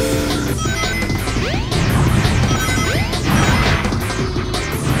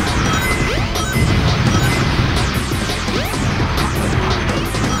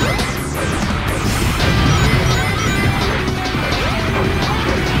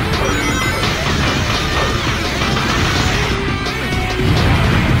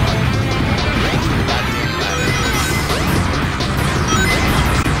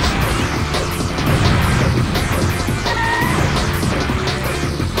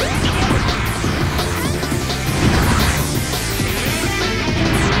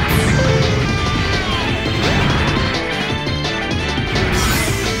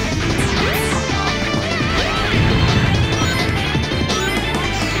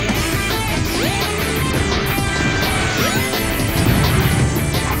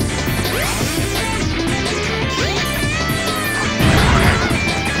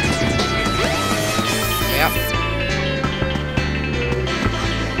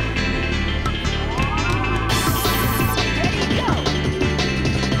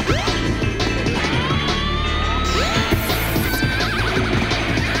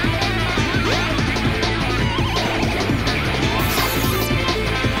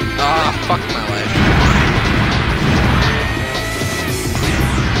 Fuck my life.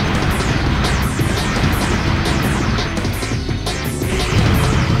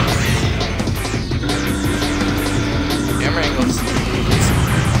 Camera angles.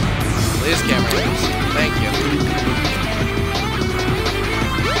 Please camera angles. Thank you.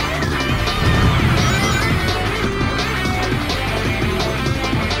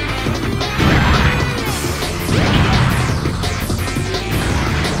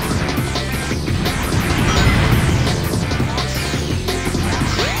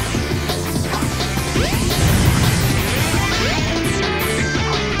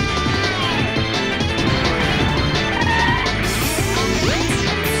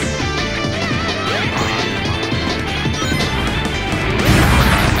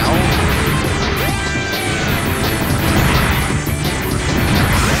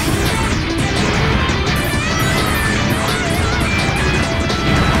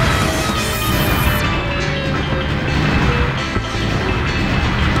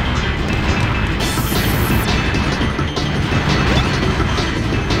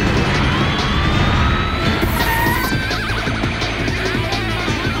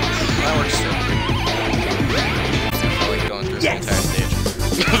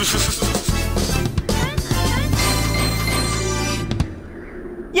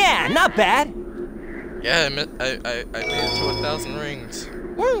 Yeah, not bad. Yeah, I made it to 1,000 rings.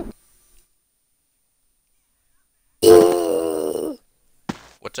 Woo!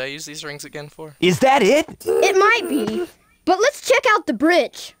 What did I use these rings again for? Is that it? It might be, but let's check out the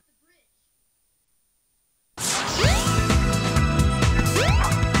bridge.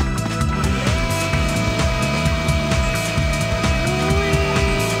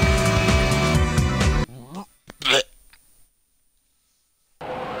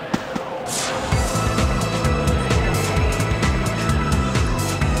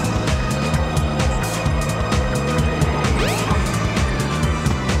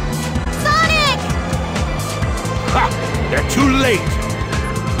 They're too late!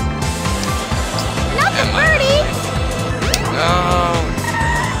 Nothing, Birdie! No!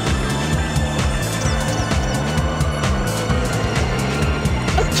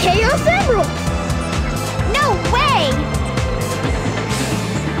 A Chaos Emerald! No way!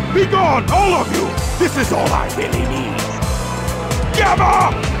 Be gone, all of you! This is all I really need!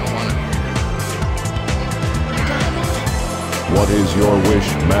 Gamma! What is your wish,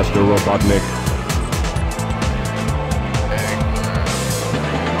 Master Robotnik?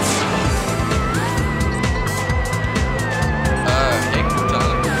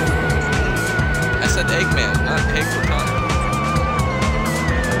 Eggman, not Egg Platonic.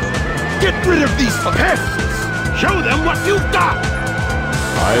 Get rid of these pests! Show them what you've got!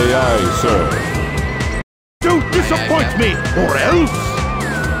 Aye, aye, sir. Don't disappoint me, or else...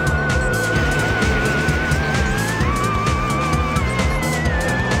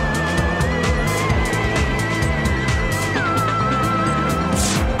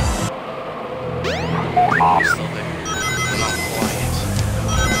 Still there. Not quiet.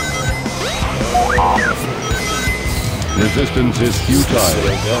 Resistance is futile.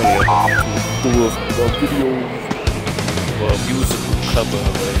 Video musical cover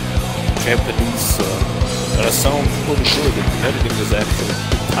of Japanese sounds pretty good. The editing is actually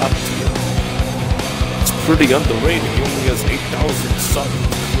top tier. It's pretty underrated. He only has 8,000 subs.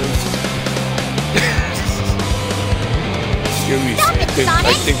 Seriously, I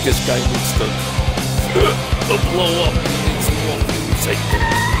think this guy needs to blow up. He needs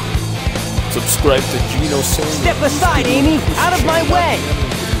Subscribe to Gino Sanders. Step aside, Amy! Out of my way!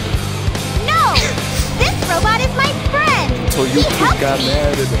 No! This robot is my friend! Until you got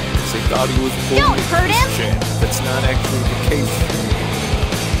mad at him because they thought he was Don't hurt him! That's not actually the case.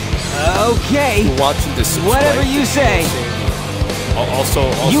 Okay. You're watching this. Whatever you say. Also,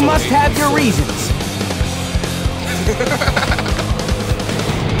 you must have your reasons.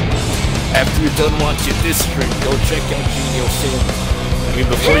 After you're done watching this stream, go check out Gino Sanders. I mean,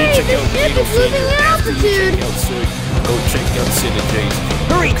 before you check out Gino Sanders, after you check out Serge, go check out Sid and James.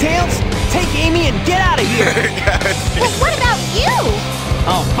 Hurry, Tails! Take Amy and get out of here! Well, what about you?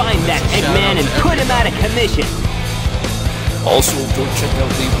 I'll find that Eggman and put him out of commission. Also, go check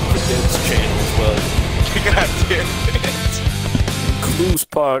out Leaving for Dead's channel as well. God damn it. Clues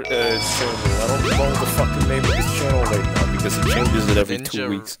part, channel. I don't know the fucking name of his channel right now because he changes it every 2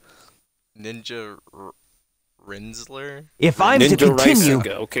 weeks. Ninja Rinsler? If I'm to continue,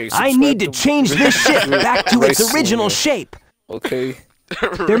 okay, I need to change this ship back to its original shape. Okay.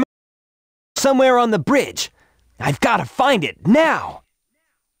 There must be somewhere on the bridge. I've got to find it now.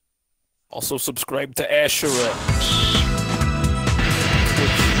 Also subscribe to Asherah.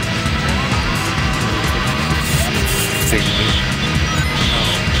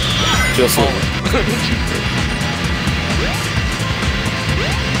 Just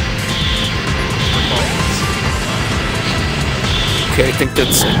okay, I think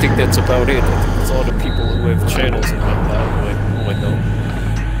that's about it. I think that's all the people who have channels and whatnot know.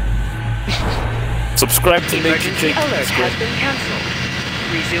 Subscribe to Major Jake. Alert has been cancelled.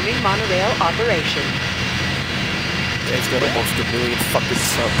 Resuming monorail operation. Guy's got almost 1 million fucking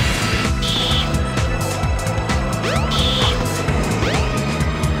subs.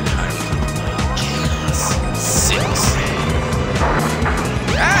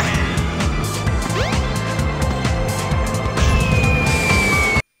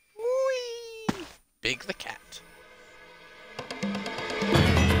 Big the cat.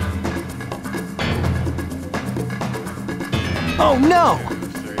 Oh no!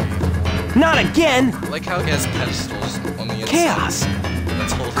 Not again! I like how he has pedestals on the inside. Chaos!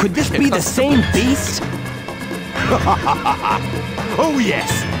 That's whole Could this be the same beast? Oh yes!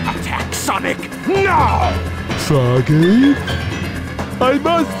 Attack Sonic now! Froggy? I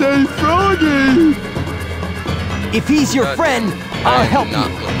must say Froggy! If he's your friend, I'll help not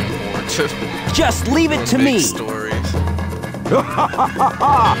you. looking forward to Just leave it to me. Stories.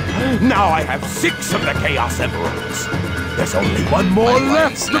 Now I have 6 of the Chaos Emeralds. There's only one more My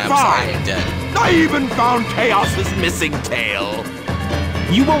left to snaps, find. I'm dead. I even found Chaos's missing tail.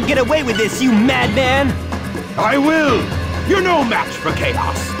 You won't get away with this, you madman! I will. You're no match for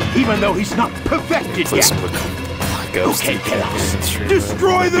Chaos, even though he's not perfected yet. Okay, Chaos,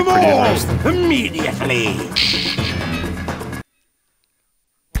 destroy them all immediately.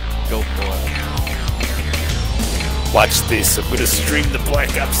 Go for it. Watch this, I'm gonna stream the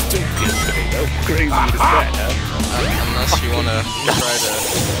Black Ops 2 campaign. How crazy is that, huh? Unless you wanna try to go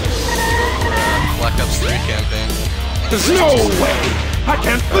for a Black Ops 3 campaign. No way! I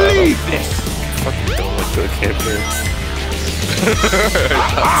can't believe this! Fucking don't like the campaign.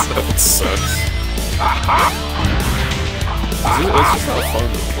 That sucks. It's just not fun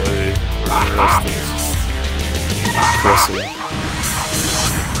to play. The rest is just depressing.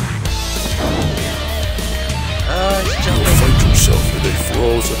 He's jumping. Fight yourself with a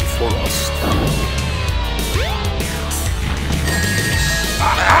frozen frost.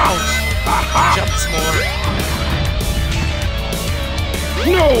 Ouch! Jumps more.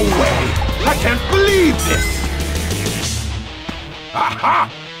 No way! I can't believe this! Aha!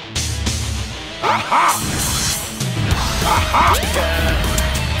 Aha! Aha!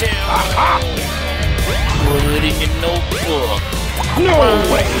 Aha! Put it in your notebook. No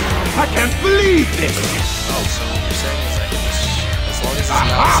way! I can't believe this! Oh, so what you're saying is I can just, as long as his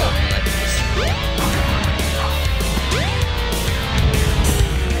mouth's open, I can just...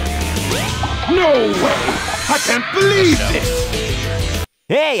 No way! I can't believe this!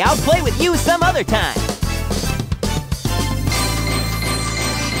 Hey, I'll play with you some other time!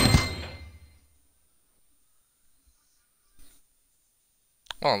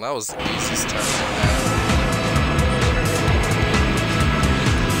 Oh, that was the easiest time I've had.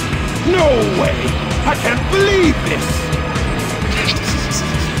 No way! I can't believe this!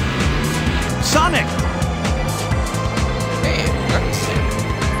 Sonic! Hey, Knuckles here.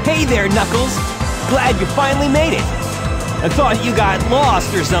 Hey there, Knuckles! Glad you finally made it! I thought you got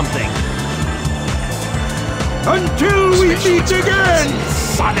lost or something. Until we meet again,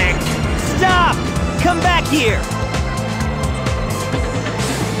 Sonic! Stop! Come back here!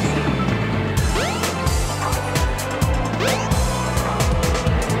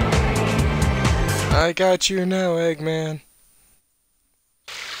 I got you now, Eggman.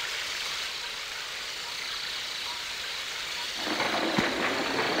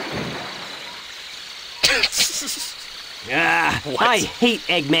 I hate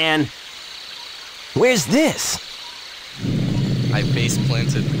Eggman. Where's this? I face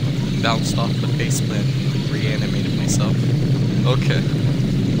planted, bounced off the face plant, and reanimated myself. Okay.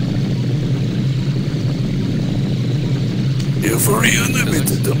 You've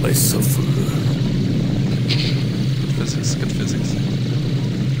reanimated myself. Good physics, good physics.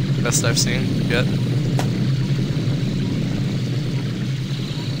 Best I've seen yet.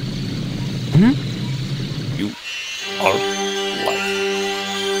 You are light.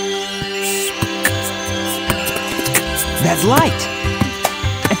 That light.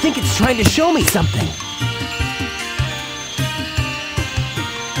 I think it's trying to show me something.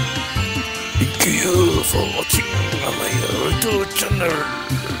 Thank you for watching my YouTube channel.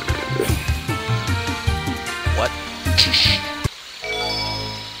 What?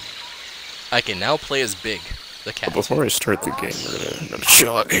 I can now play as Big, the cat. Before I start the game, we're gonna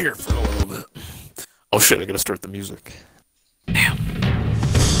chill out here for a little bit. Oh shit, I gotta start the music. Damn.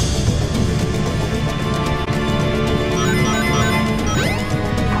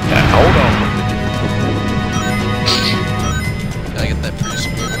 Hold on. Gotta get that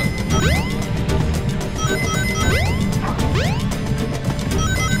pre-screen up.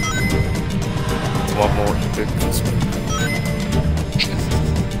 It's a lot more epic this one.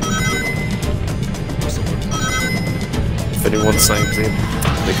 If anyone signs in,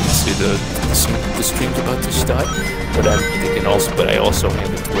 they can see the stream's about to start. But I also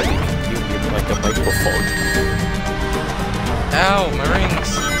have it where they can hear me like a microphone. Ow, my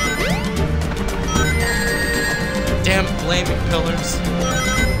rings! Damn flaming pillars.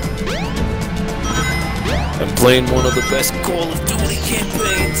 I'm playing one of the best Call of Duty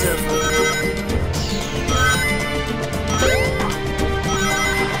campaigns ever.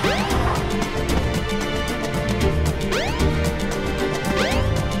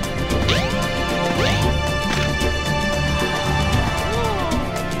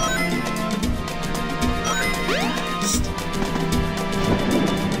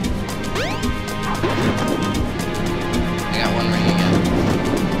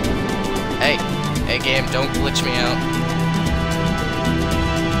 Hey game, don't glitch me out.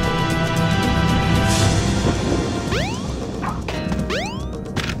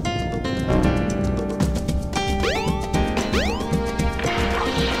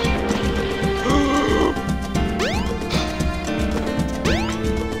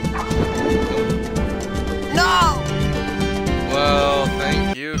 No! Well,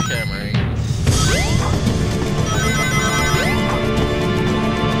 thank you, Cameron.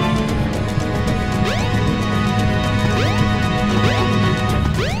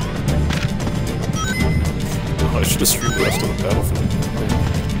 I should have streamed the rest of the Battlefield.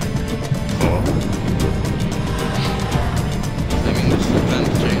 I mean, there's no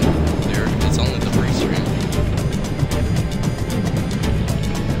advantage there. It's only the free stream.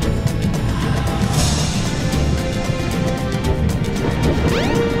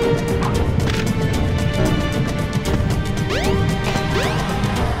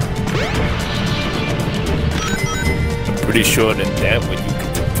 I'm pretty sure that when you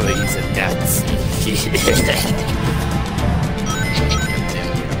get to plays and that's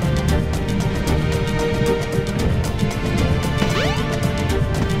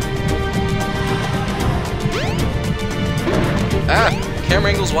Ah! Camera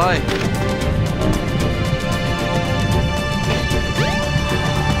angles why?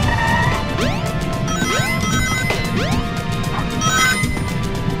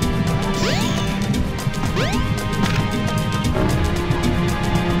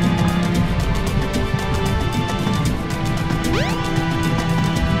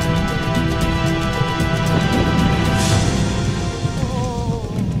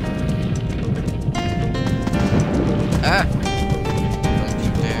 Ah! Don't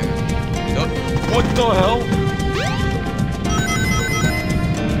you dare. Don't. What the hell?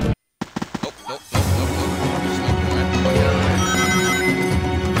 Nope, nope, nope, nope, nope. Just making my fuck out of there.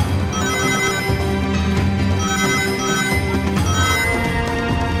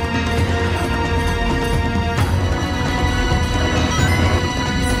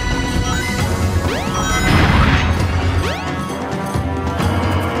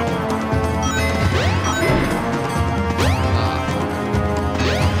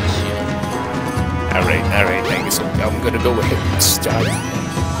 Alright, thank you. So I'm gonna go ahead and start.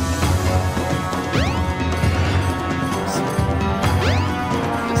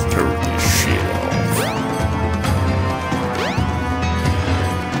 Let's turn this shit off.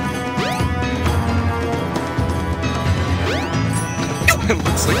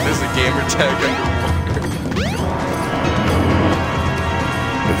 It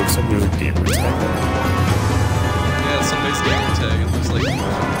looks like there's a gamer tag. Yeah, somebody's gamer tag. It looks like you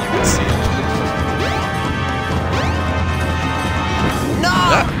can see it. No!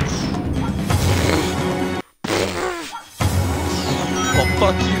 Well,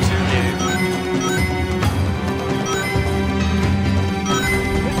 fuck you too, dude.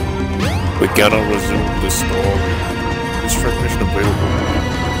 We gotta resume the story. This transmission available.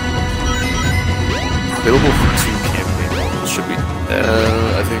 Available for 2 campaign levels. Should be. I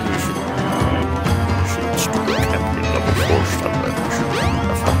think we should just do a campaign level 4 stuff. We should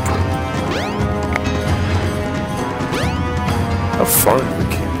have fun to it. How far into the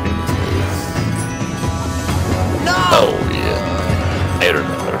campaign is this? No! Oh yeah, I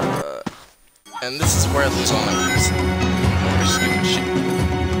remember. And this is where I lose all my moves. For stupid shit.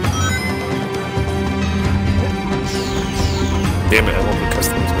 Damn it, I want the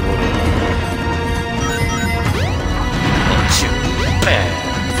customers to order. Aren't you bad?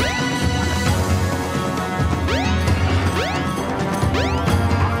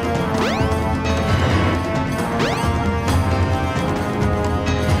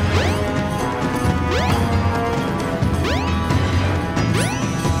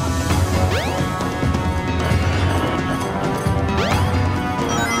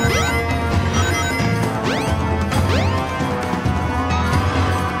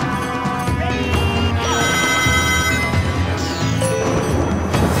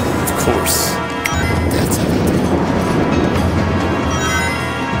 Of course. That's everything.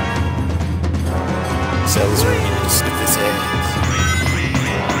 Salazar needed to sniff his ass.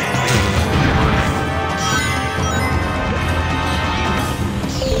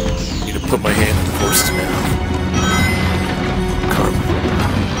 Need to put my hand in the horse's mouth. Karma.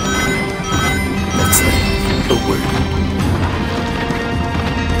 That's a word.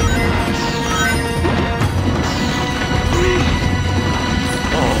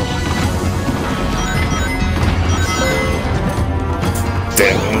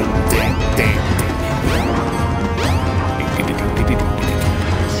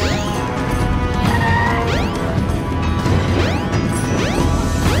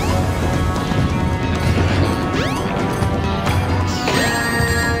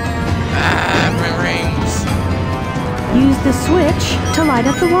 Use the switch to light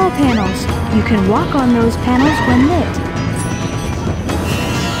up the wall panels. You can walk on those panels when lit.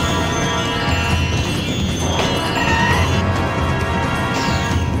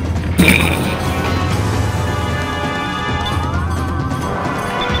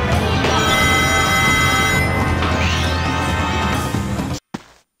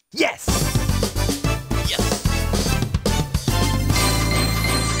 Yes! Yes.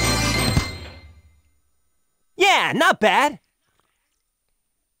 Yeah, not bad.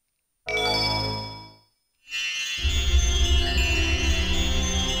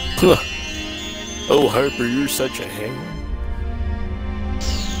 Huh. Oh, Harper, you're such a hang.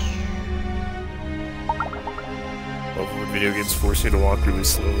 Love when video games force you to walk really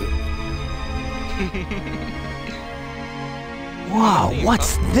slowly. Whoa,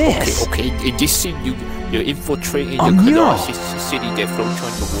 what's this? Okay, in this scene, you're infiltrating A the mural. Colossus city that floats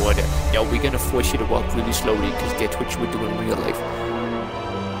on the water. Now we're gonna force you to walk really slowly because that's what you would do in real life.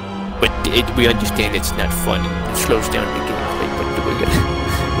 But we understand it's not fun and it slows down the gameplay, but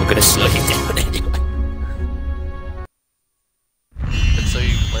we're gonna slow you down anyway. It's so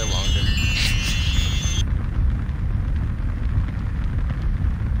you play longer.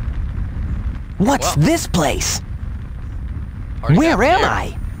 What's Well. this place? Already Where got am here.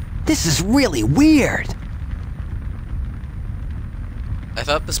 I? This is really weird. I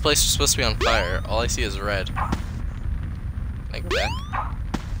thought this place was supposed to be on fire. All I see is red. Can I go back?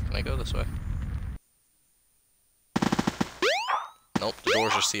 Can I go this way? Nope, the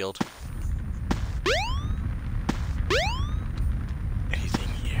doors are sealed. Anything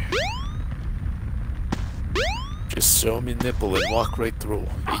here? Just show me nipple and walk right through.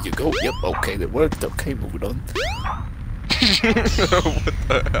 Here you go. Yep, okay, that worked. Okay, moving on. What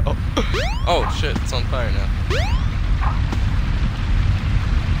the hell? Oh shit, it's on fire now.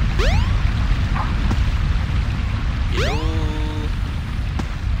 Hello?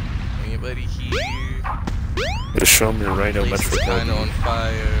 Anybody here? Gotta show me right now, Place is Metro. kinda on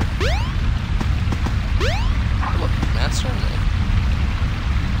fire. Look, Master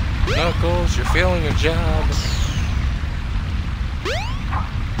Knuckles, you're failing your job.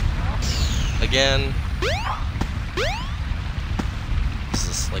 Again. Is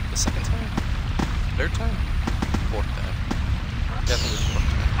this like the second time? Third time? Fourth time. Definitely fourth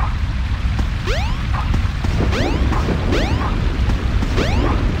time.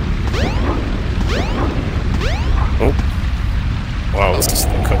 Oh. Wow, this is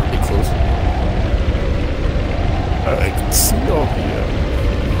incredibly close. I can see all the,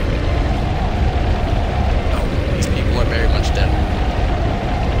 Oh, these people are very much dead.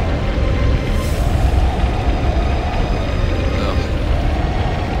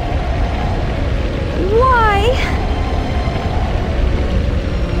 Why?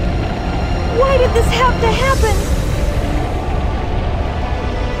 Why did this have to happen?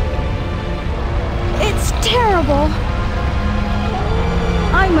 It's terrible.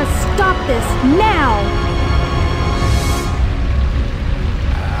 I must stop this now.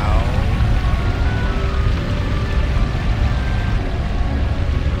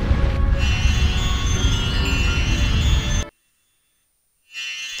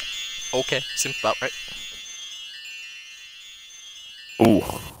 Okay, seems about right. ooh.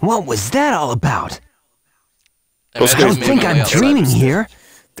 What was that all about? I Those I imagine don't guys think maybe I'm the outside dreaming was- here.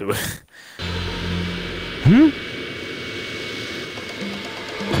 Do it. Hmm?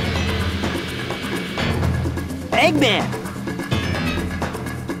 Eggman!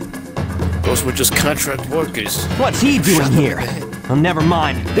 Those were just contract workers. What's he doing Shut here? up. Oh, never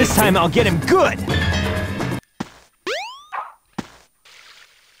mind. This time I'll get him good!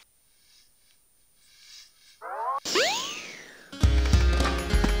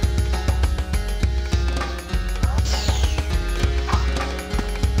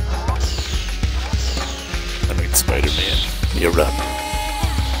 I mean, Spider-Man, you're up.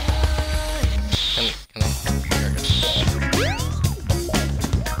 Can I? There we go.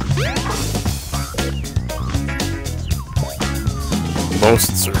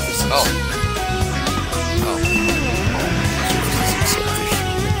 Most surfaces. Oh.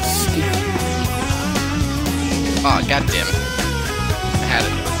 Oh, god damn it. I had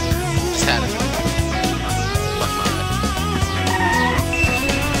it. Just had it. Fuck my life.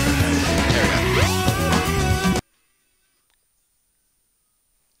 There we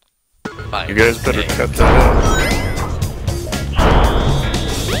go. Fine. You guys better cut that out.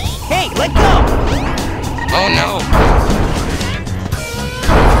 Hey, let go! Oh no!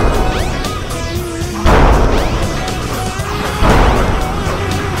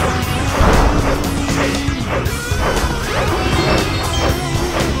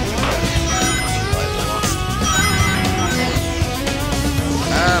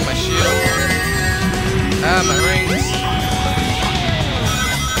 Ah, my shield. Ah, my rings.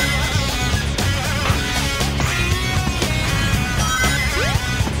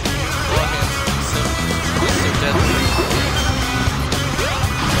 So deadly.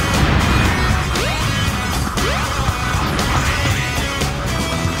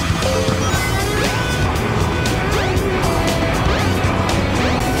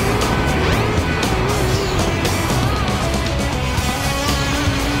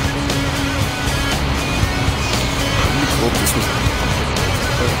 Hope this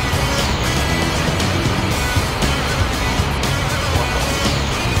was.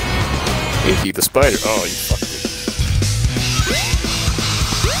 Iggy the spider. Oh, you fucked it.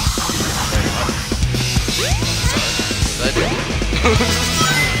 Did I do?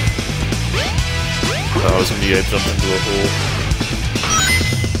 That was me. I jumped into a hole.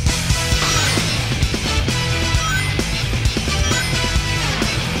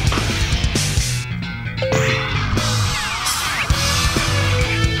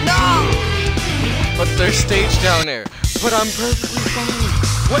 But there's stage down there. But I'm perfectly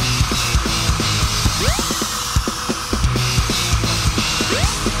fine. What?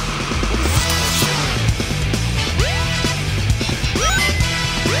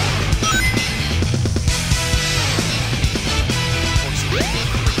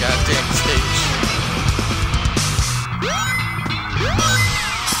 Goddamn stage.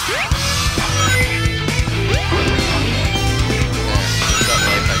 That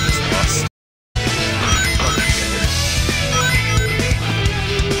life I just lost.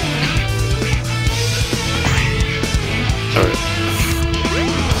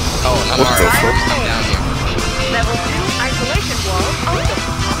 Oh, and I'm What the already fuck? down here. Level 2 isolation wall open.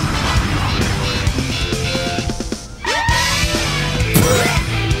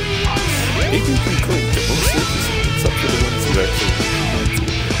 Iggy can clean to most surfaces except for the ones who actually.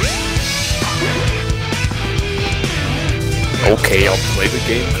 Okay, I'll play the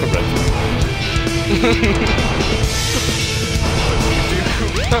game correctly.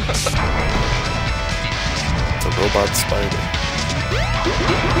 It's a robot spider.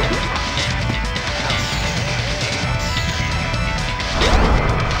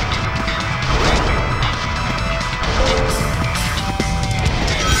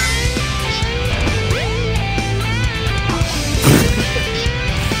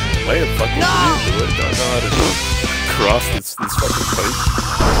 this fucking fight.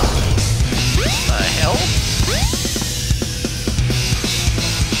 What the hell?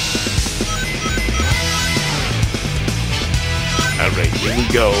 Alright, here we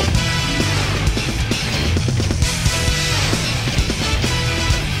go.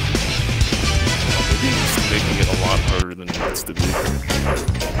 Making it a lot harder than it needs to be.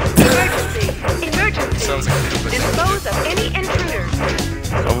 Emergency! Emergency! Sounds like Dispose of any intruders!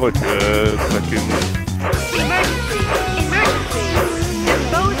 Oh my god, fucking... Emergency! Emergency!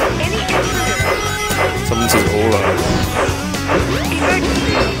 Dispose of any intruders! Someone says hold on.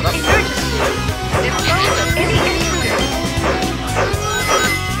 Emergency! Emergency! Dispose of any intruders!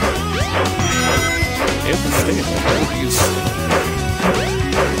 You have to stay in there.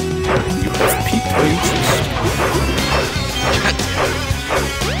 You have piqued my interest.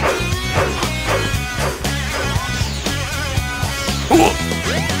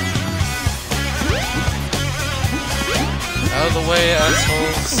 Out of the way,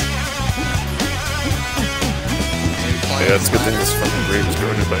 assholes. Yeah, it's a good thing this fucking grave is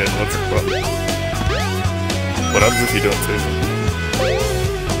ruined by an electric button. What happens if you don't take it?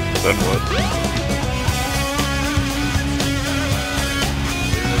 Then what?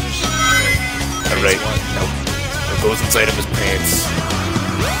 Alright, now goes inside of his pants.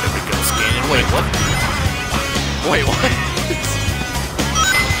 There we go, scanning. Wait, what? Wait, what?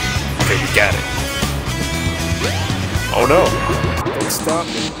 Okay, you got it. Oh no! Don't stop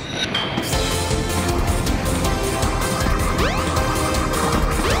me.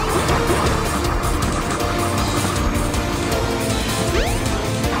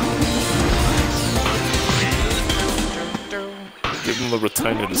 Give him the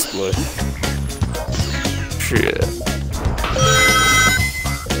retina display. Shit.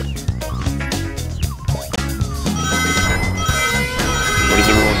 Why does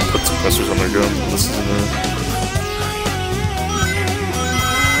everyone put suppressors on their guns when this is in there?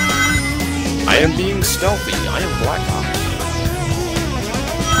 I am being stealthy. I am Black Ops.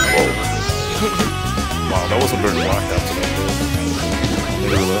 Whoa. Wow, that wasn't very Black Ops at all.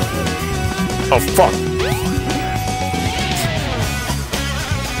 Look at that. Oh, fuck.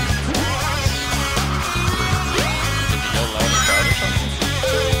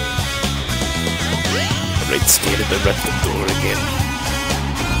 Alright, scan at the rectum door again.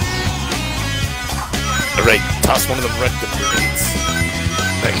 Alright, toss one of them rectum grenades.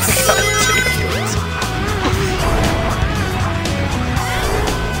 Thanks.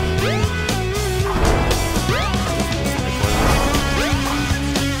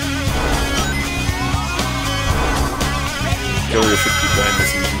 Yo, should be dying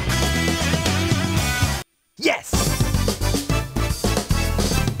this easy. Yes!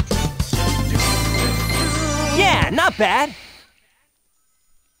 Yeah, not bad.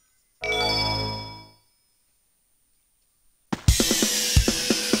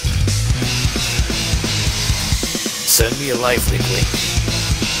 Send me a life link.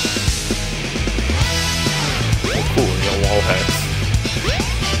 Oh, cool, we got wall hacks.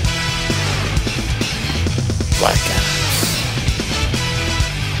 Black Ops.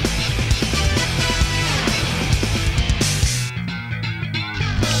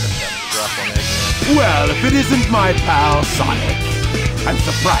 Well, if it isn't my pal Sonic, I'm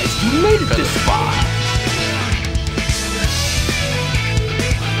surprised you made it this far.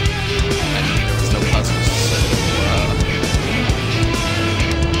 There was no puzzles, so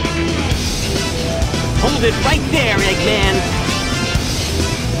Hold it right there, Eggman.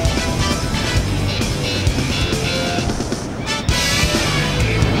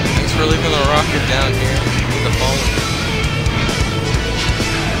 thanks for leaving the rocket down here with the phone.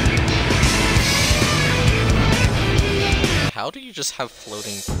 How do you just have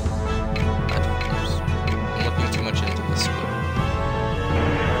floating platforms? I'm looking too much into this.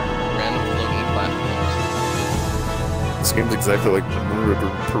 Random floating platforms. This game's exactly like the Moon River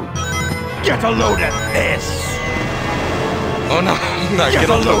Peru. Get a load at this! Oh no, not Get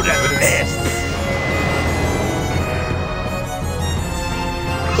a load at this!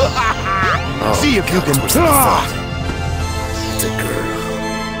 Oh, see if you can. It's a girl.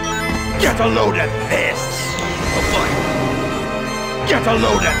 Get a load at this! Oh boy. Get a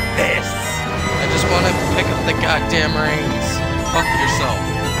load at this! I just want to pick up the goddamn rings. Fuck yourself.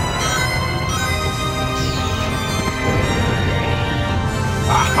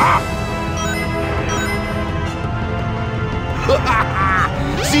 Aha!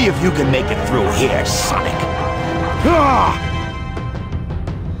 See if you can make it through here, Sonic.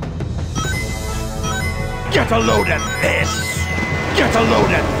 Get a load at this! Get a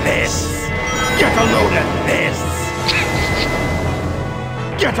load at this! Get a load at this!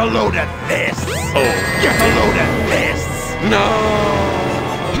 Get a load at this! Oh. Get a load at this! No!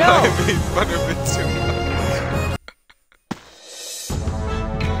 No! I made fun of it too much.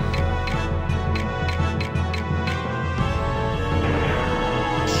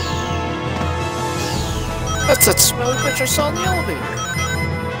 That's that smelly bitch I saw in the elevator.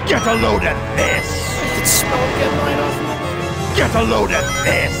 Get a load of this! I can smell it getting right off of me. Get a load of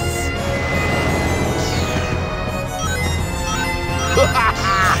this!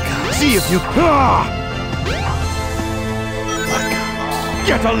 See if you...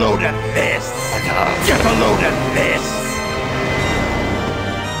 Get a load of this! Get a load of this!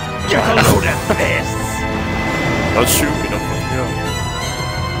 Get a load of this! Don't shoot me, don't fuck me up.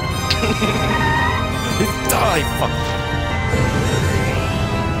 Die, fuck.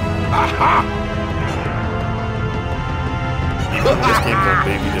 Aha!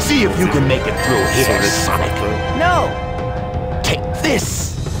 See if you can make it through here, Sonic. No! Take this!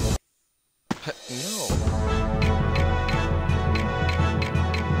 No.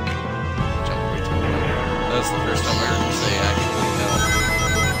 Jump way too low. That was the first time I heard him say actually no.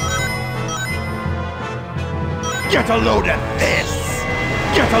 Get a load of this!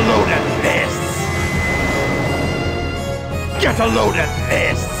 Get a load of this! Get a load of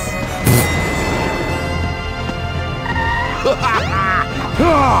this!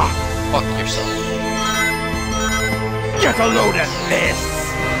 Fuck yourself. Get a load of this!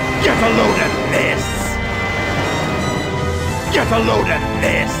 Get a load of this! Get a load of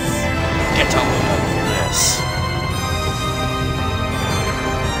this! Get a load of this.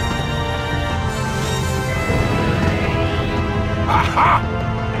 Aha!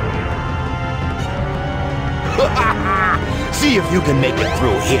 See if you can make it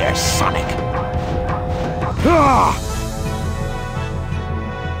through here, Sonic.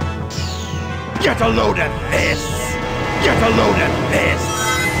 Get a load of this! Get a load of this!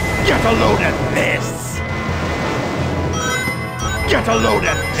 Get a load of this! Get a load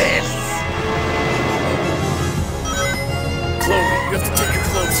of this! Chloe, you have to take your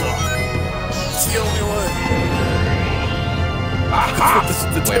clothes off. It's the only way. Aha!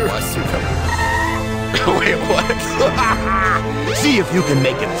 The terrorists are coming. Wait, what? See if you can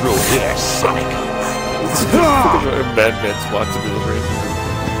make it through here, Sonic. Madman's walking to the ring.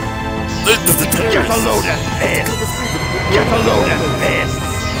 The Get a load of this! Get a load of this!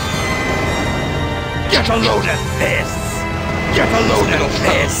 Get a load of this! Get a load of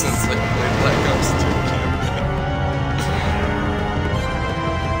this! Since I played Black Ops 2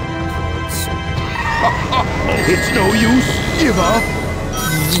 It's no use. Give up. I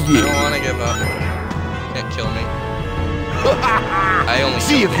don't want to give up. Can't kill me. I only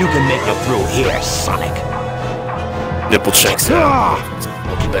see if you can make it through here, Sonic. Nipple checks out.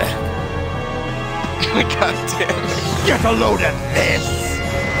 Welcome back. God damn it. Get a load of this.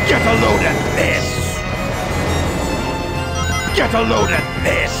 Get a load of this. Get a load of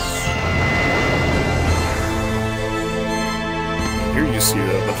this. Here you see a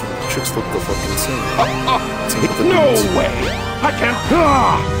bunch of chicks look the fucking same. No way! I can't.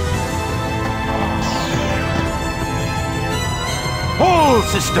 All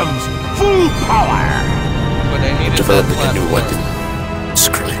systems, full power! But I needed Developing that a new platform. weapon.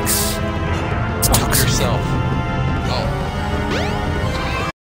 Skrillex. Fuck yourself. Oh.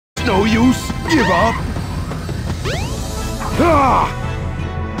 No use. Give up.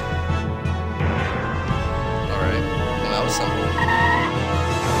 Alright. Well, that was simple.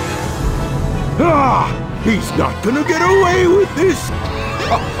 He's not gonna get away with this.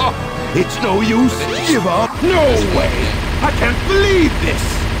 It's no use. Give up. No way. I can't believe this.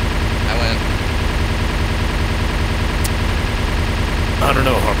 I win. I don't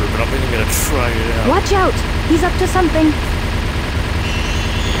know, Harper, but I think I'm gonna try it out. Watch out! He's up to something.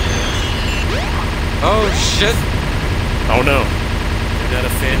 Oh shit! Oh no. You're not a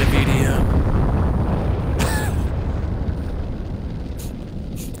fan of EDM?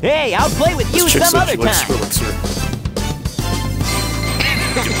 Hey, I'll play with you some other time. Skrillex, sir.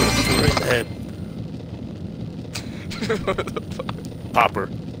 Right in the head. Popper.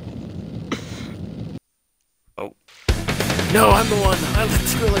 Oh. No, I'm the one. I like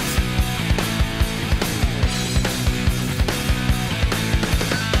Skrillex.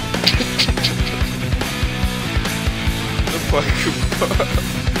 The fuck?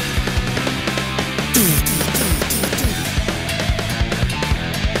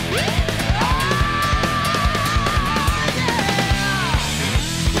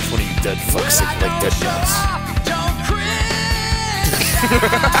 Which one of you dead fucks think like dead guys?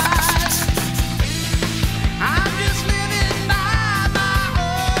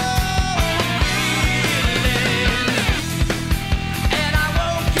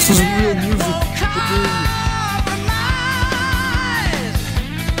 This is real music.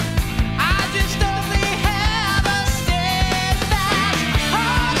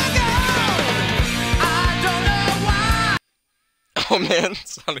 Oh man,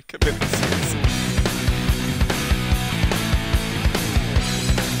 Sonic committed suicide.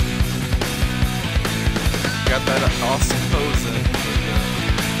 Got that awesome pose in,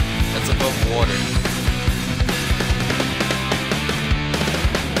 that's above water.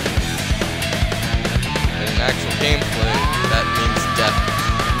 And in actual gameplay, that means death.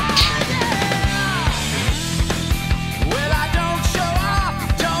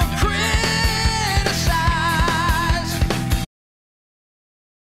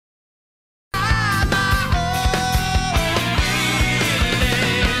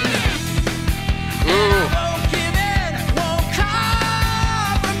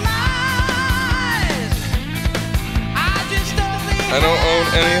 I don't own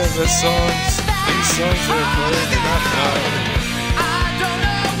any of the songs. These songs that are playing are not mine. I don't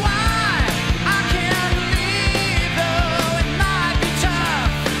know why I can't leave, though it might be tough.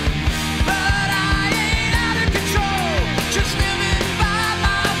 But I ain't out of control, just living by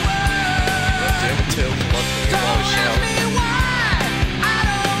my word. Damn it, Tails, watching you while I shout. I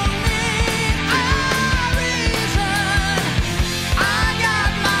don't need a reason. I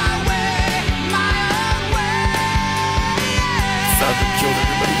got my way, my own way. Falcon killed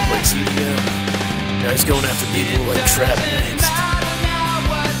everybody who likes EDM. Now he's going after people who like trap bands.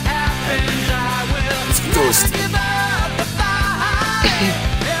 He's ghosted.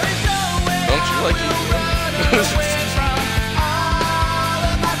 Don't you like EDM?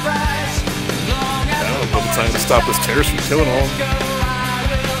 I don't know the time to stop this terrorist from killing all of them.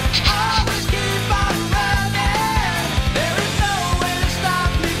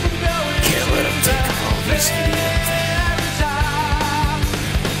 Can't let him take all this EDM thing.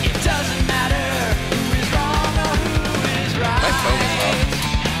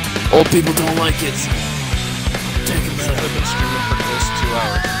 Old people don't like it. Take him out. I've been streaming for close to 2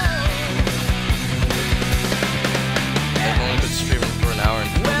 hours. I've only been streaming for an hour and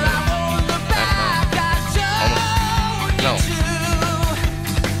 20 minutes. Almost. No.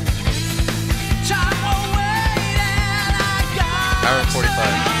 Hour and 45.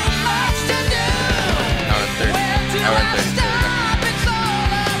 Hour and 30. Hour and 30. There we go.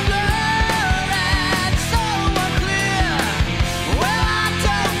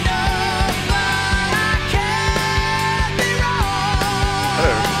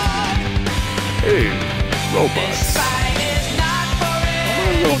 Hey, robots. Come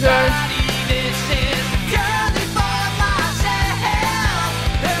on, little guy.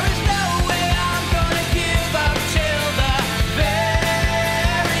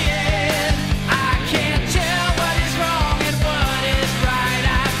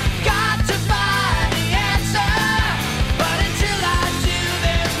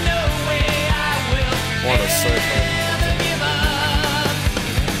 What a circle.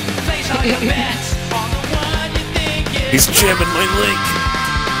 He's jamming my link.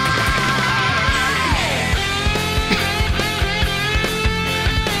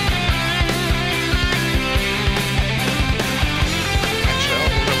 Actually, I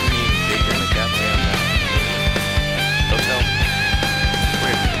don't remember being big in the goddamn hotel.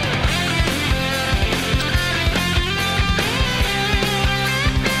 Weird.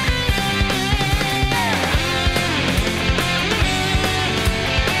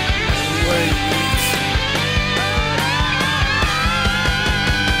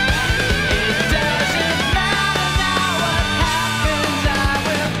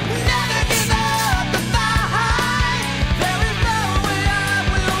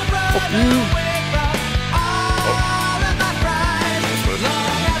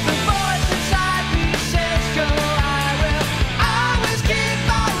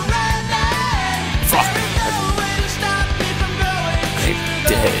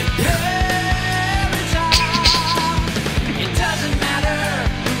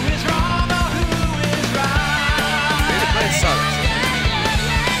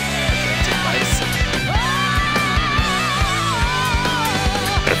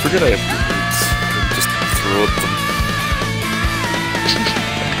 I forget I have grenades. I just throw at them.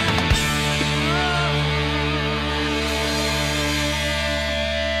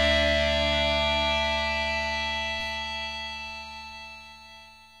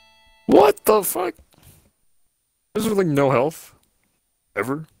 What the fuck? There's like no health.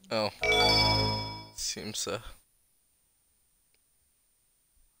 Ever? Oh. Seems so.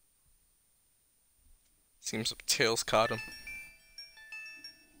 Seems Tails caught him.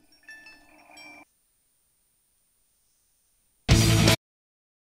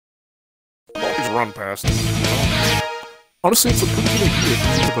 Always run past him. Honestly, it's a pretty good idea if you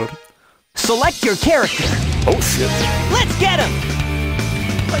think about it. Select your character. Oh shit. Let's get him.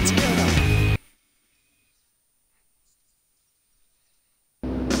 Let's get him.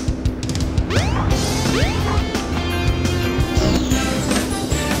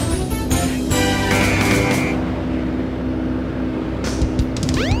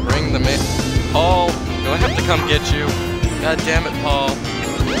 come get you. God damn it, Paul.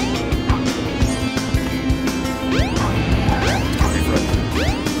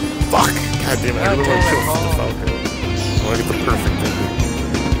 Fuck! God damn it, I really want to kill the Falcon. I want to get the perfect ending.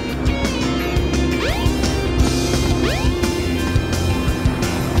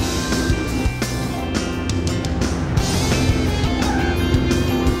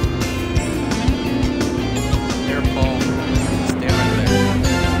 Here, Paul. Stand right there.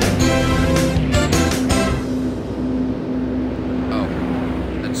 Oh.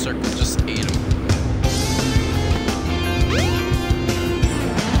 That circle just ate him.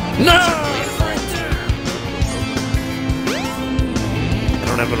 No! I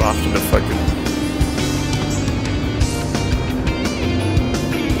don't have it often to fucking...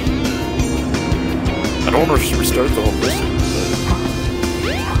 I don't want to restart the whole mission,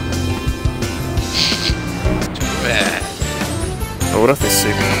 Bad. but... what if they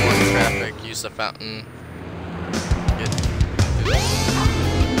save me? Traffic, use the fountain.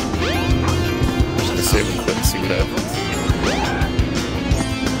 Just save and quit and see what happens.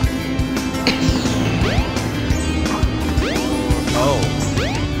 Oh.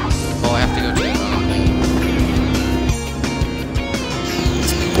 Oh, I have to go to the thing.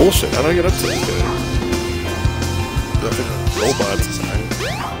 Bullshit, how do I get up to this guy? Nothing robots.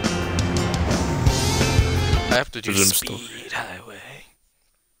 I have to do Presume speed highway.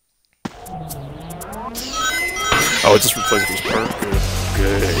 Oh, it just replaced this part?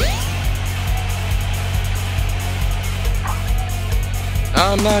 Good.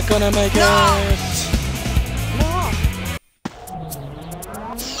 I'm not gonna make it!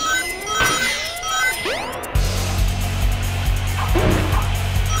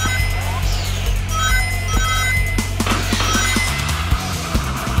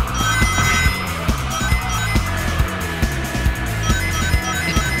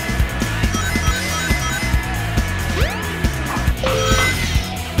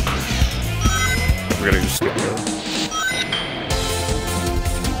 We're gonna just skip that.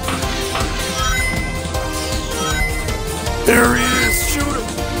 There he is! Shoot him!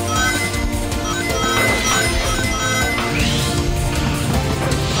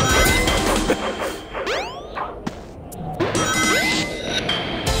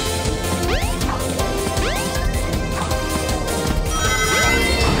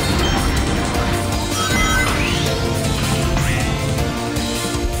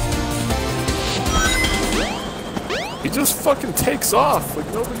 He just fucking takes off like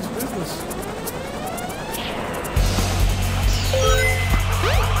nobody's business.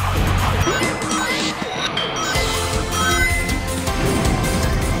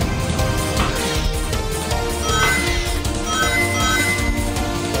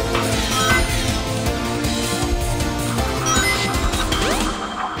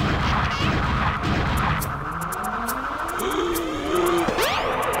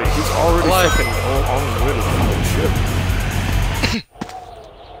 He's already fucking on the way to the whole ship.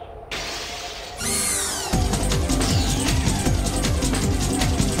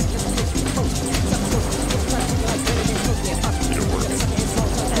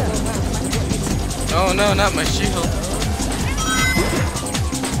 Oh no, not my shield.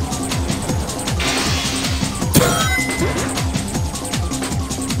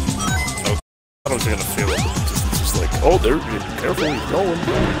 I don't think I'm gonna feel it. It's just like, oh, there, careful, he's going.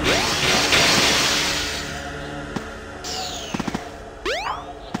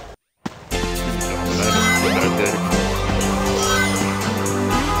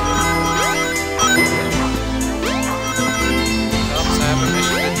 Oops, I have a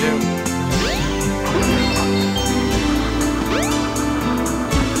mission to do.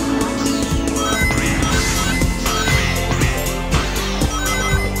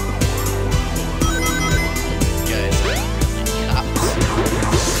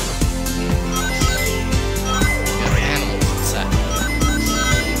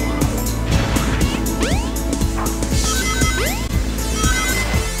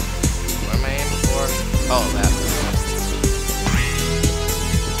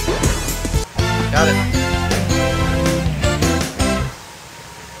 Got it.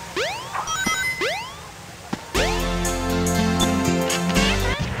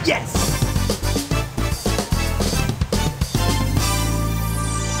 Yes!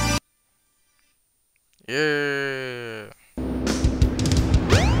 Yeah.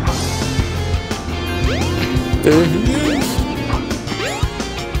 There he is.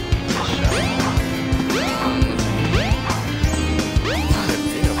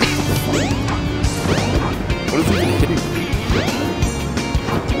 What is he even hitting?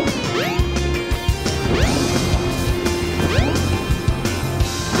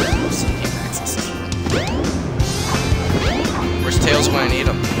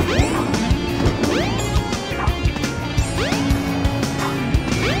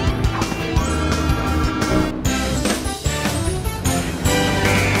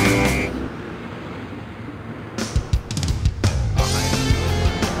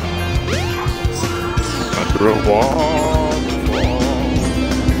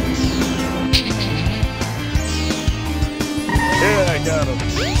 Yeah, I got him.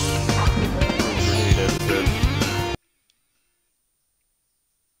 Grenade at the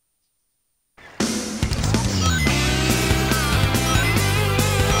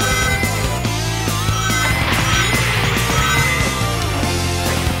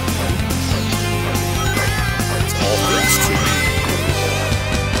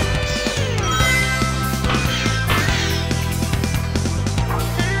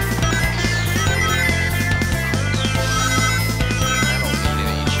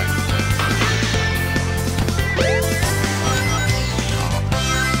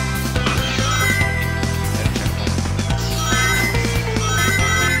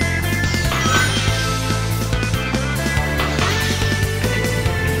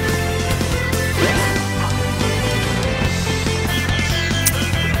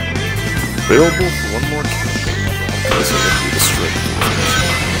available for one more campaign. Okay, so it'll be destroyed.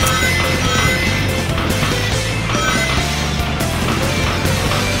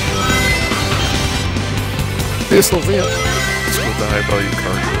 Hey, Sylvia. Let's go with the high value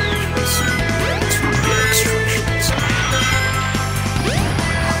cargo. I see 2 get instructions.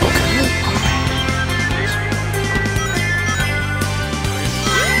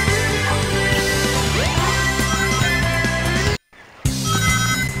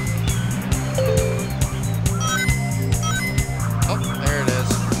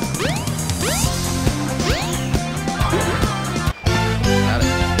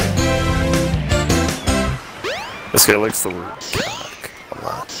 This guy likes the word cock a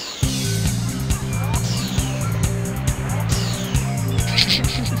lot.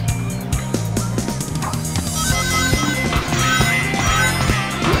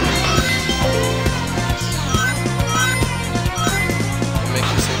 What makes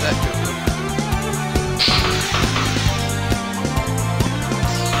you say that, Cooper?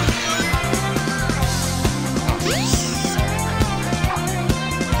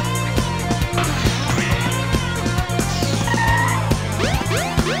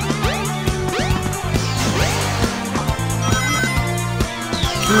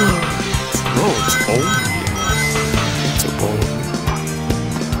 Oh, it's old. It's a bone.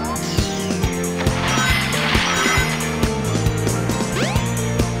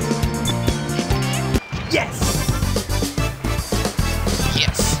 Yes!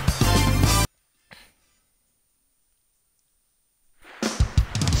 Yes.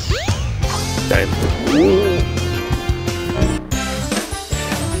 Diamond.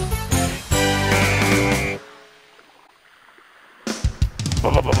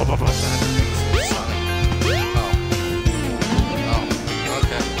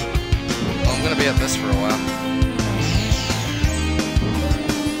 At this for a while.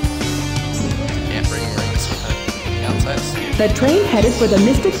 Can't bring rings with it. Outside stage. The train headed for the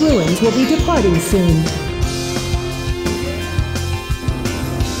Mystic Ruins will be departing soon.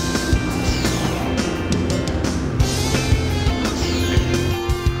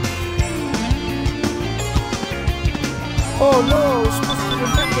 Oh no, it's supposed to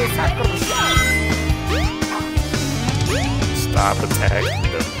remember sacrifice. Stop attacking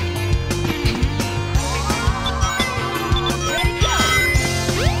them.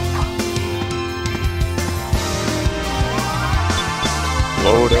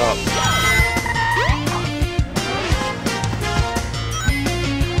 Load up.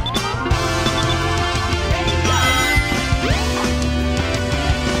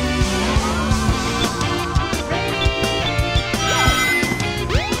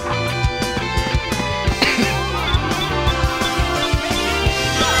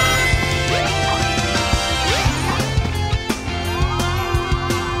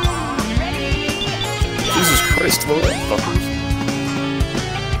 Jesus Christ, load up, fuckers.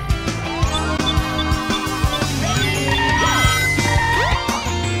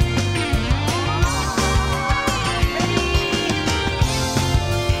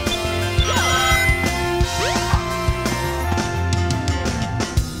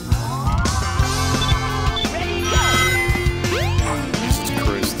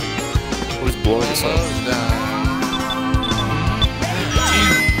 Blowing us up.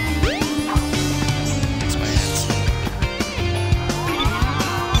 That's my hands.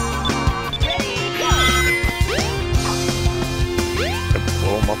 I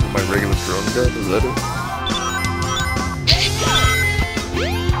blow him up with my regular drone gun, is that it?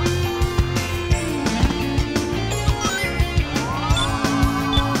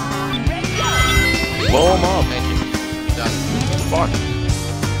 Blow him up. Thank you. Done. Fuck.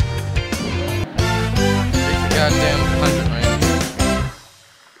 Goddamn 100 range.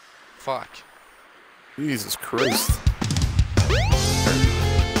 Fuck. Jesus Christ.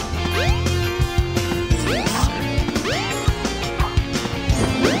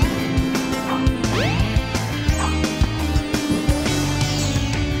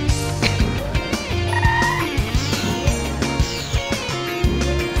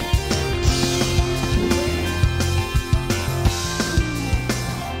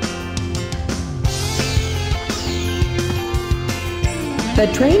 The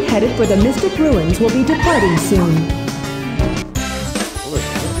train headed for the Mystic Ruins will be departing soon.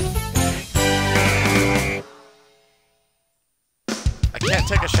 I can't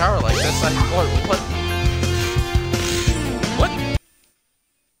take a shower like this. What? What?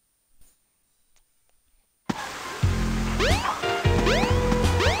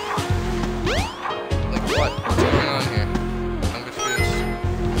 Like what? What's going on here? I'm confused.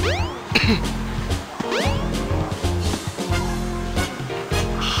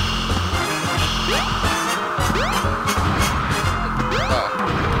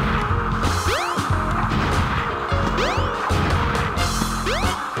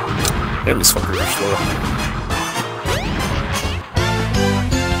 Damn, these fuckers are slow.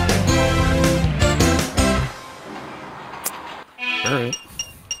 Alright.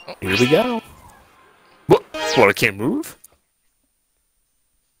 Here we go. What? What, I can't move?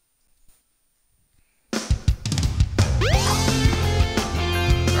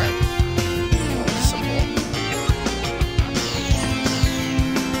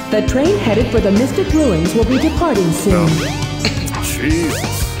 The train headed for the Mystic Ruins will be departing soon.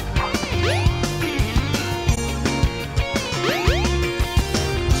 Jesus.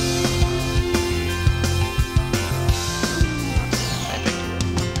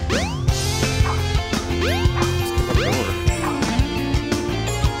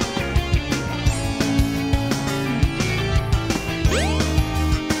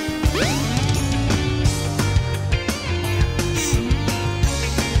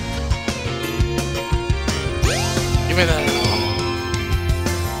 Give me that.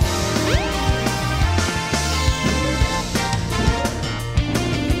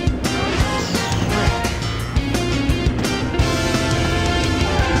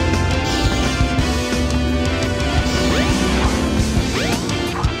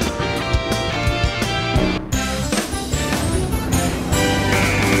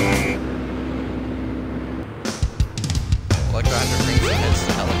 Like 100 rings and hits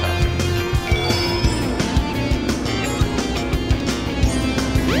the helicopter.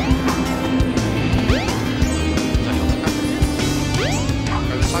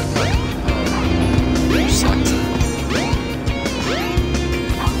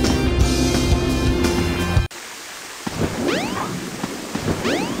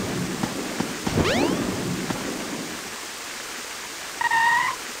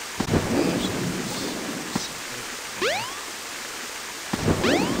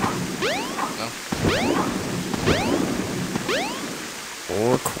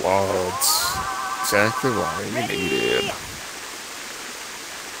 More quads. Exactly why you needed.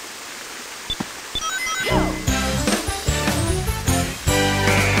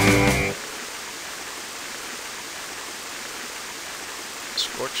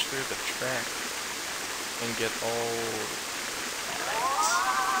 Scorch through the track and get all lights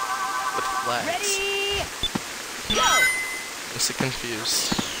with flags. Ready? Go! I'm so confused.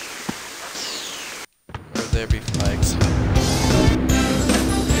 Or there be flags.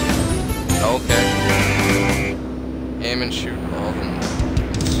 Okay. Aim and shoot all of them.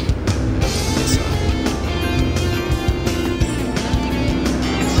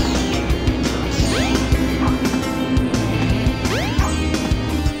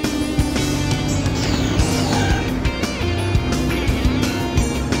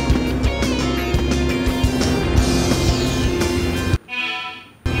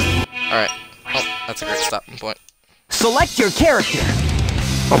 Alright. Oh, that's a great stopping point. Select your character.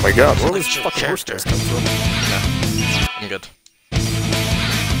 Oh my god, where are these fucking horse guys come from? No. I'm good.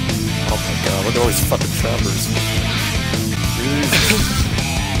 Oh my god, look at all these fucking choppers.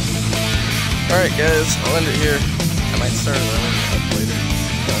 Alright guys, I'll end it here. I might start another up later.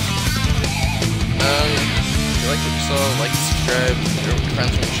 If you like what you saw, like, subscribe, share with your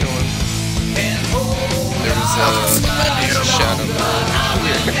friends when you're chilling. There was a shadow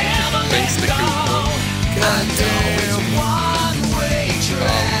thanks to Google.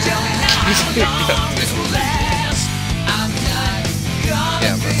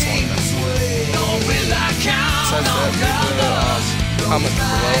 Yeah, that's one. Besides that, leave a comment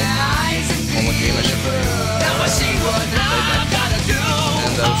below on what game I should play. And I'll see you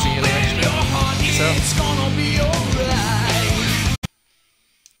in the next video. Peace out.